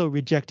also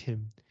reject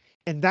him.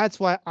 And that's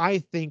why I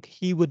think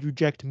he would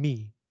reject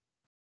me.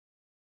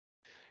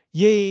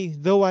 Yea,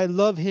 though I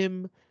love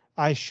him,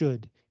 I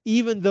should.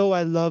 Even though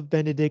I love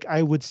Benedict,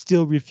 I would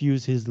still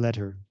refuse his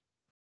letter.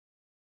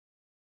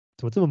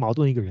 怎么这么矛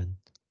盾一个人？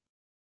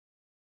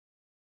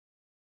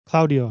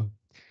 Claudio.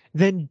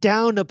 Then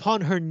down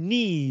upon her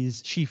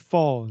knees she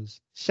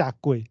falls, 下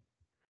跪,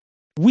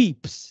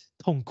 weeps,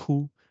 痛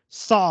哭,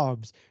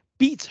 sobs,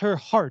 beats her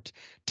heart,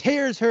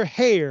 tears her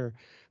hair,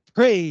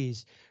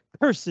 prays,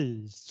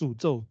 curses, 诅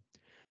咒.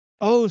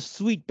 Oh,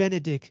 sweet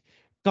Benedict,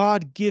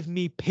 God give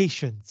me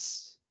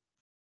patience.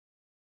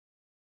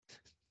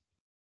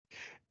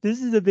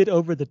 This is a bit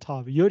over the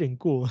top, 有点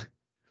过.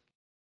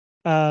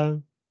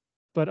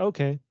 But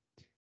okay.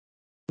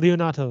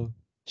 Leonato,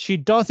 she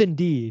doth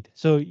indeed.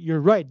 So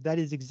you're right, that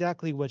is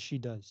exactly what she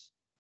does.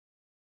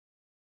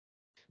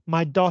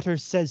 My daughter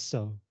says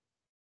so.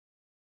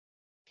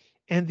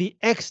 And the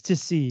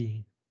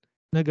ecstasy,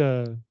 那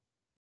个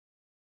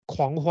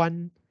狂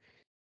欢,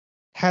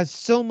 has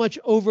so much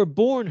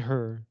overborne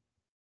her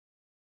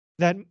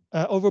that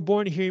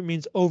overborne here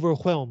means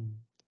overwhelmed.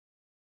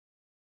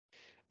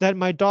 That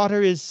my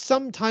daughter is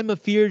sometime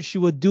afeard she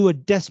will do a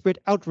desperate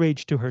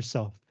outrage to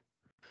herself.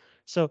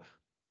 So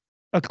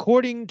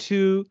according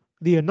to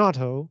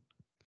Leonato,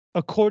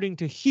 according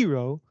to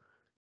Hero,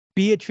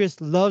 Beatrice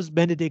loves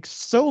Benedict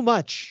so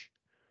much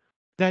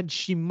that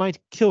she might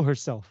kill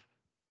herself.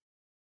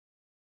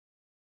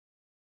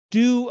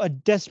 Do a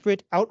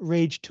desperate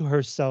outrage to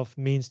herself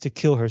means to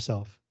kill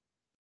herself.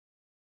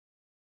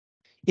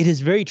 It is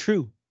very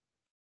true.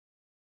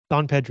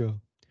 Don Pedro.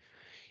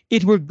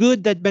 It were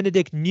good that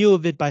Benedict knew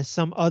of it by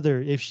some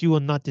other if she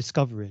will not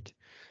discover it.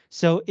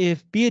 So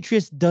if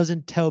Beatrice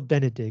doesn't tell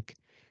Benedict,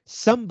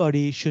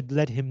 somebody should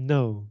let him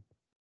know.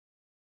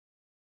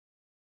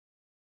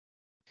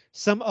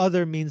 Some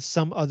other means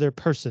some other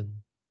person.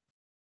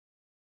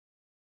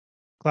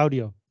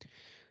 Claudio.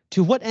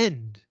 To what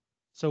end?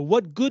 So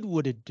what good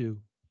would it do?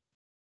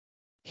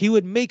 He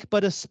would make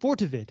but a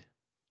sport of it.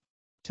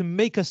 To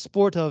make a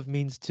sport of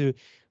means to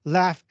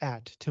laugh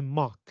at, to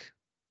mock.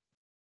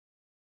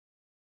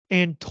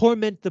 And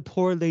torment the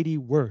poor lady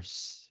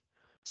worse.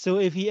 So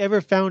if he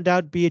ever found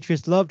out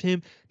Beatrice loved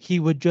him,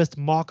 he would just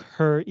mock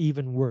her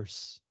even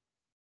worse.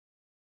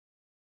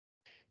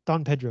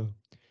 Don Pedro.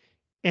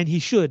 And he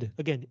should,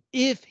 again,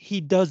 if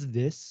he does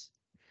this,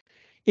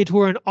 it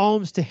were an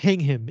alms to hang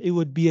him. It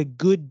would be a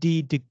good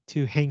deed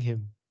to hang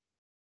him.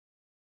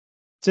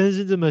 真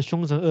是这么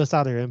凶神恶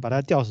煞的人，把他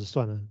吊死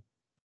算了。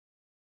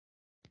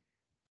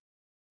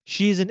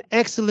She is an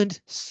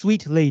excellent,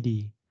 sweet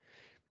lady,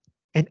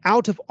 and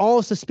out of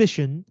all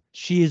suspicion,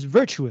 she is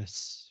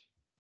virtuous.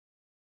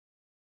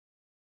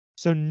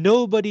 So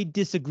nobody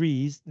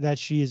disagrees that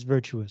she is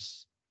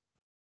virtuous.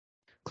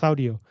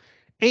 Claudio.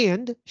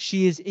 And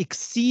she is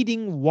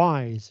exceeding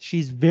wise.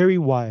 She's very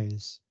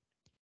wise.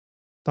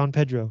 Don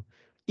Pedro.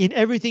 In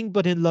everything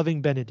but in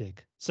loving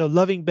Benedict. So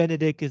loving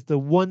Benedict is the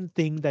one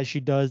thing that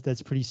she does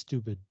that's pretty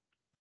stupid.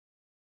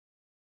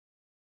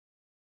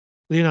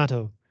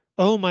 Leonato.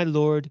 Oh, my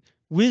lord,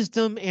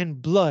 wisdom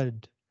and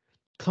blood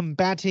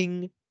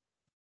combating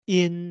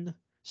in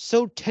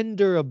so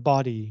tender a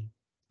body.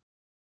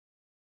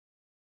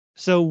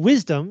 So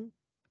wisdom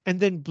and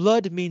then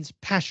blood means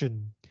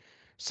passion.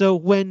 So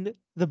when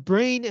the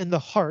brain and the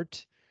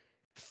heart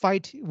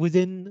fight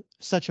within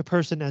such a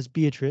person as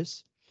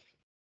Beatrice,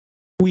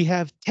 we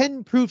have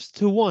 10 proofs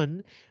to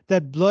 1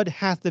 that blood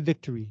hath the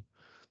victory.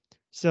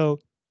 So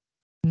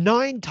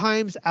 9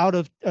 times out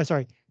of,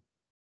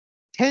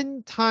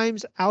 10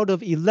 times out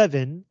of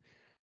 11,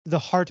 the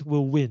heart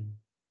will win.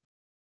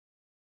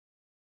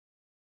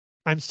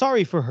 I'm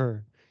sorry for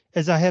her,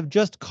 as I have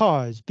just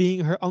cause,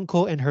 being her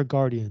uncle and her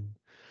guardian.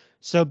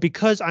 So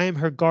because I am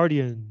her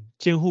guardian,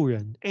 监护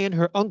人, and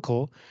her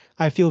uncle,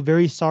 I feel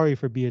very sorry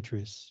for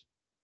Beatrice.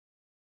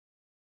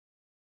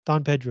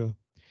 Don Pedro.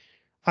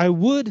 I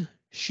would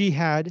she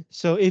had,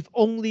 so if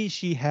only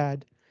she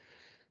had,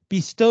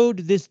 bestowed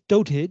this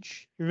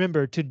dotage.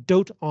 Remember, to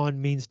dote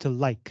on means to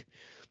like.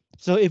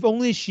 So if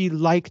only she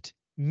liked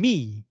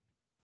me,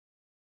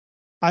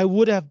 I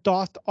would have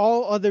doffed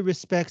all other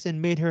respects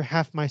and made her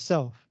half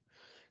myself.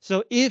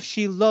 So if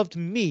she loved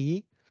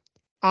me,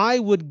 I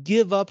would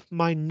give up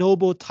my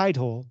noble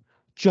title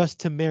just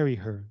to marry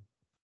her.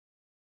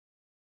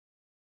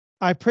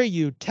 I pray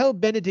you, tell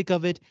Benedict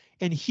of it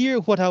and hear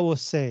what I will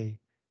say.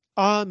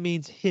 Ah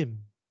means him.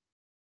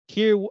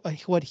 Hear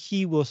what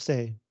he will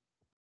say.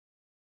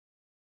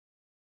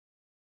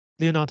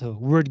 Leonato,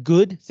 word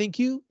good, think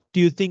you? Do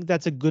you think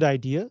that's a good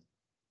idea?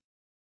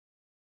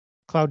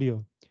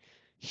 Claudio,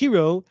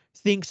 Hero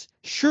thinks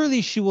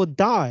surely she will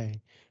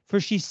die, for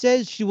she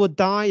says she will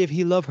die if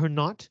he love her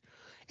not,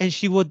 and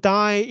she will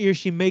die ere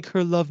she make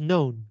her love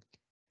known.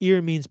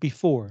 Ere means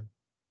before.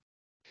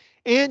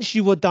 And she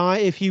will die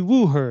if he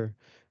woo her,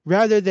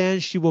 rather than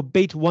she will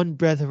bate one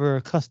breath of her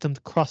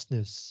accustomed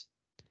crossness.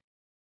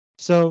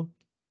 So,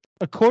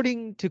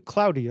 according to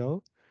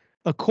Claudio,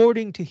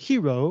 according to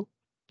Hero,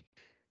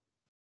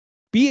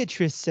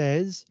 Beatrice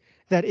says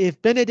that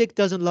if Benedict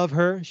doesn't love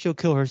her, she'll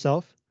kill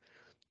herself.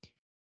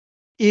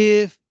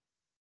 If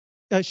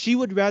she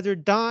would rather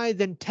die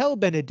than tell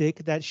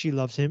Benedict that she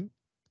loves him.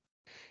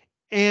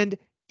 And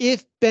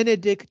if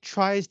Benedict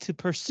tries to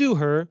pursue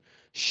her,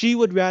 she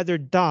would rather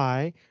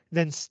die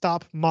than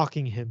stop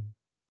mocking him.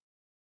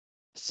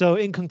 So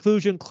in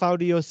conclusion,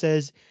 Claudio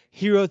says,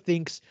 Hero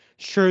thinks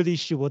surely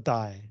she will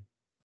die.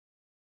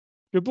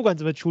 就不管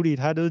怎么处理，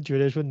他都觉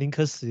得说宁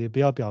可死也不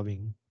要表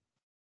明。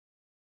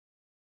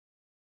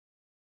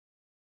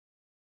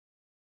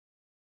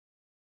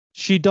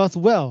She doth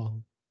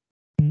well.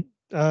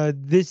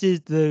 This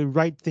is the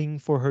right thing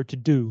for her to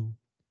do.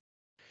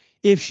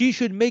 If she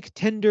should make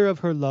tender of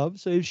her love,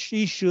 so if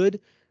she should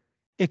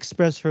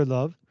express her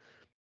love,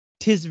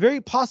 'tis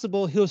very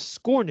possible he'll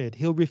scorn it,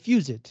 he'll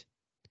refuse it.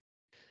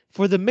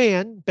 For the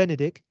man,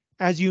 Benedict,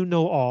 as you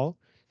know all,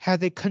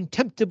 hath a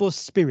contemptible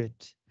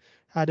spirit.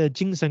 他的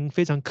精神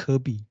非常可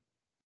比。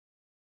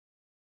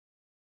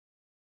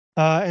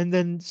And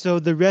then, so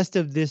the rest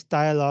of this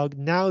dialogue,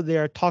 now they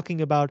are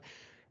talking about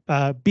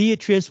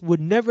Beatrice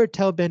would never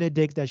tell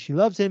Benedict that she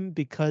loves him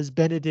because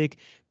Benedict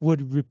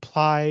would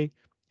reply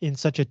in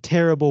such a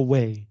terrible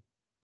way.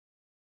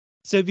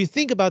 So if you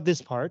think about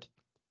this part,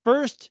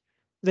 first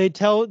they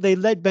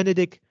let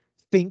Benedict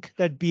think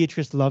that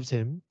Beatrice loves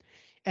him,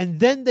 and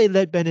then they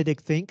let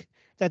Benedict think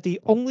that the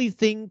only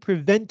thing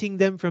preventing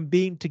them from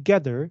being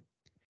together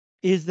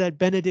is that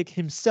Benedict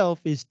himself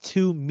is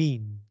too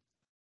mean.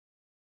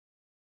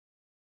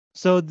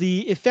 So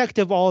the effect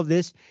of all of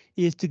this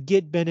is to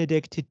get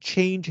Benedict to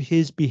change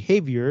his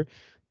behavior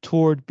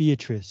toward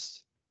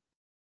Beatrice.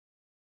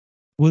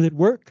 Will it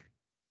work?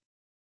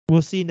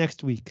 We'll see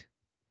next week.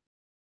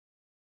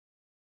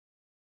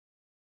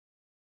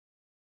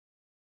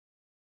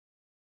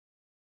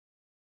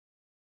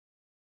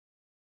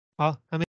 好，还没。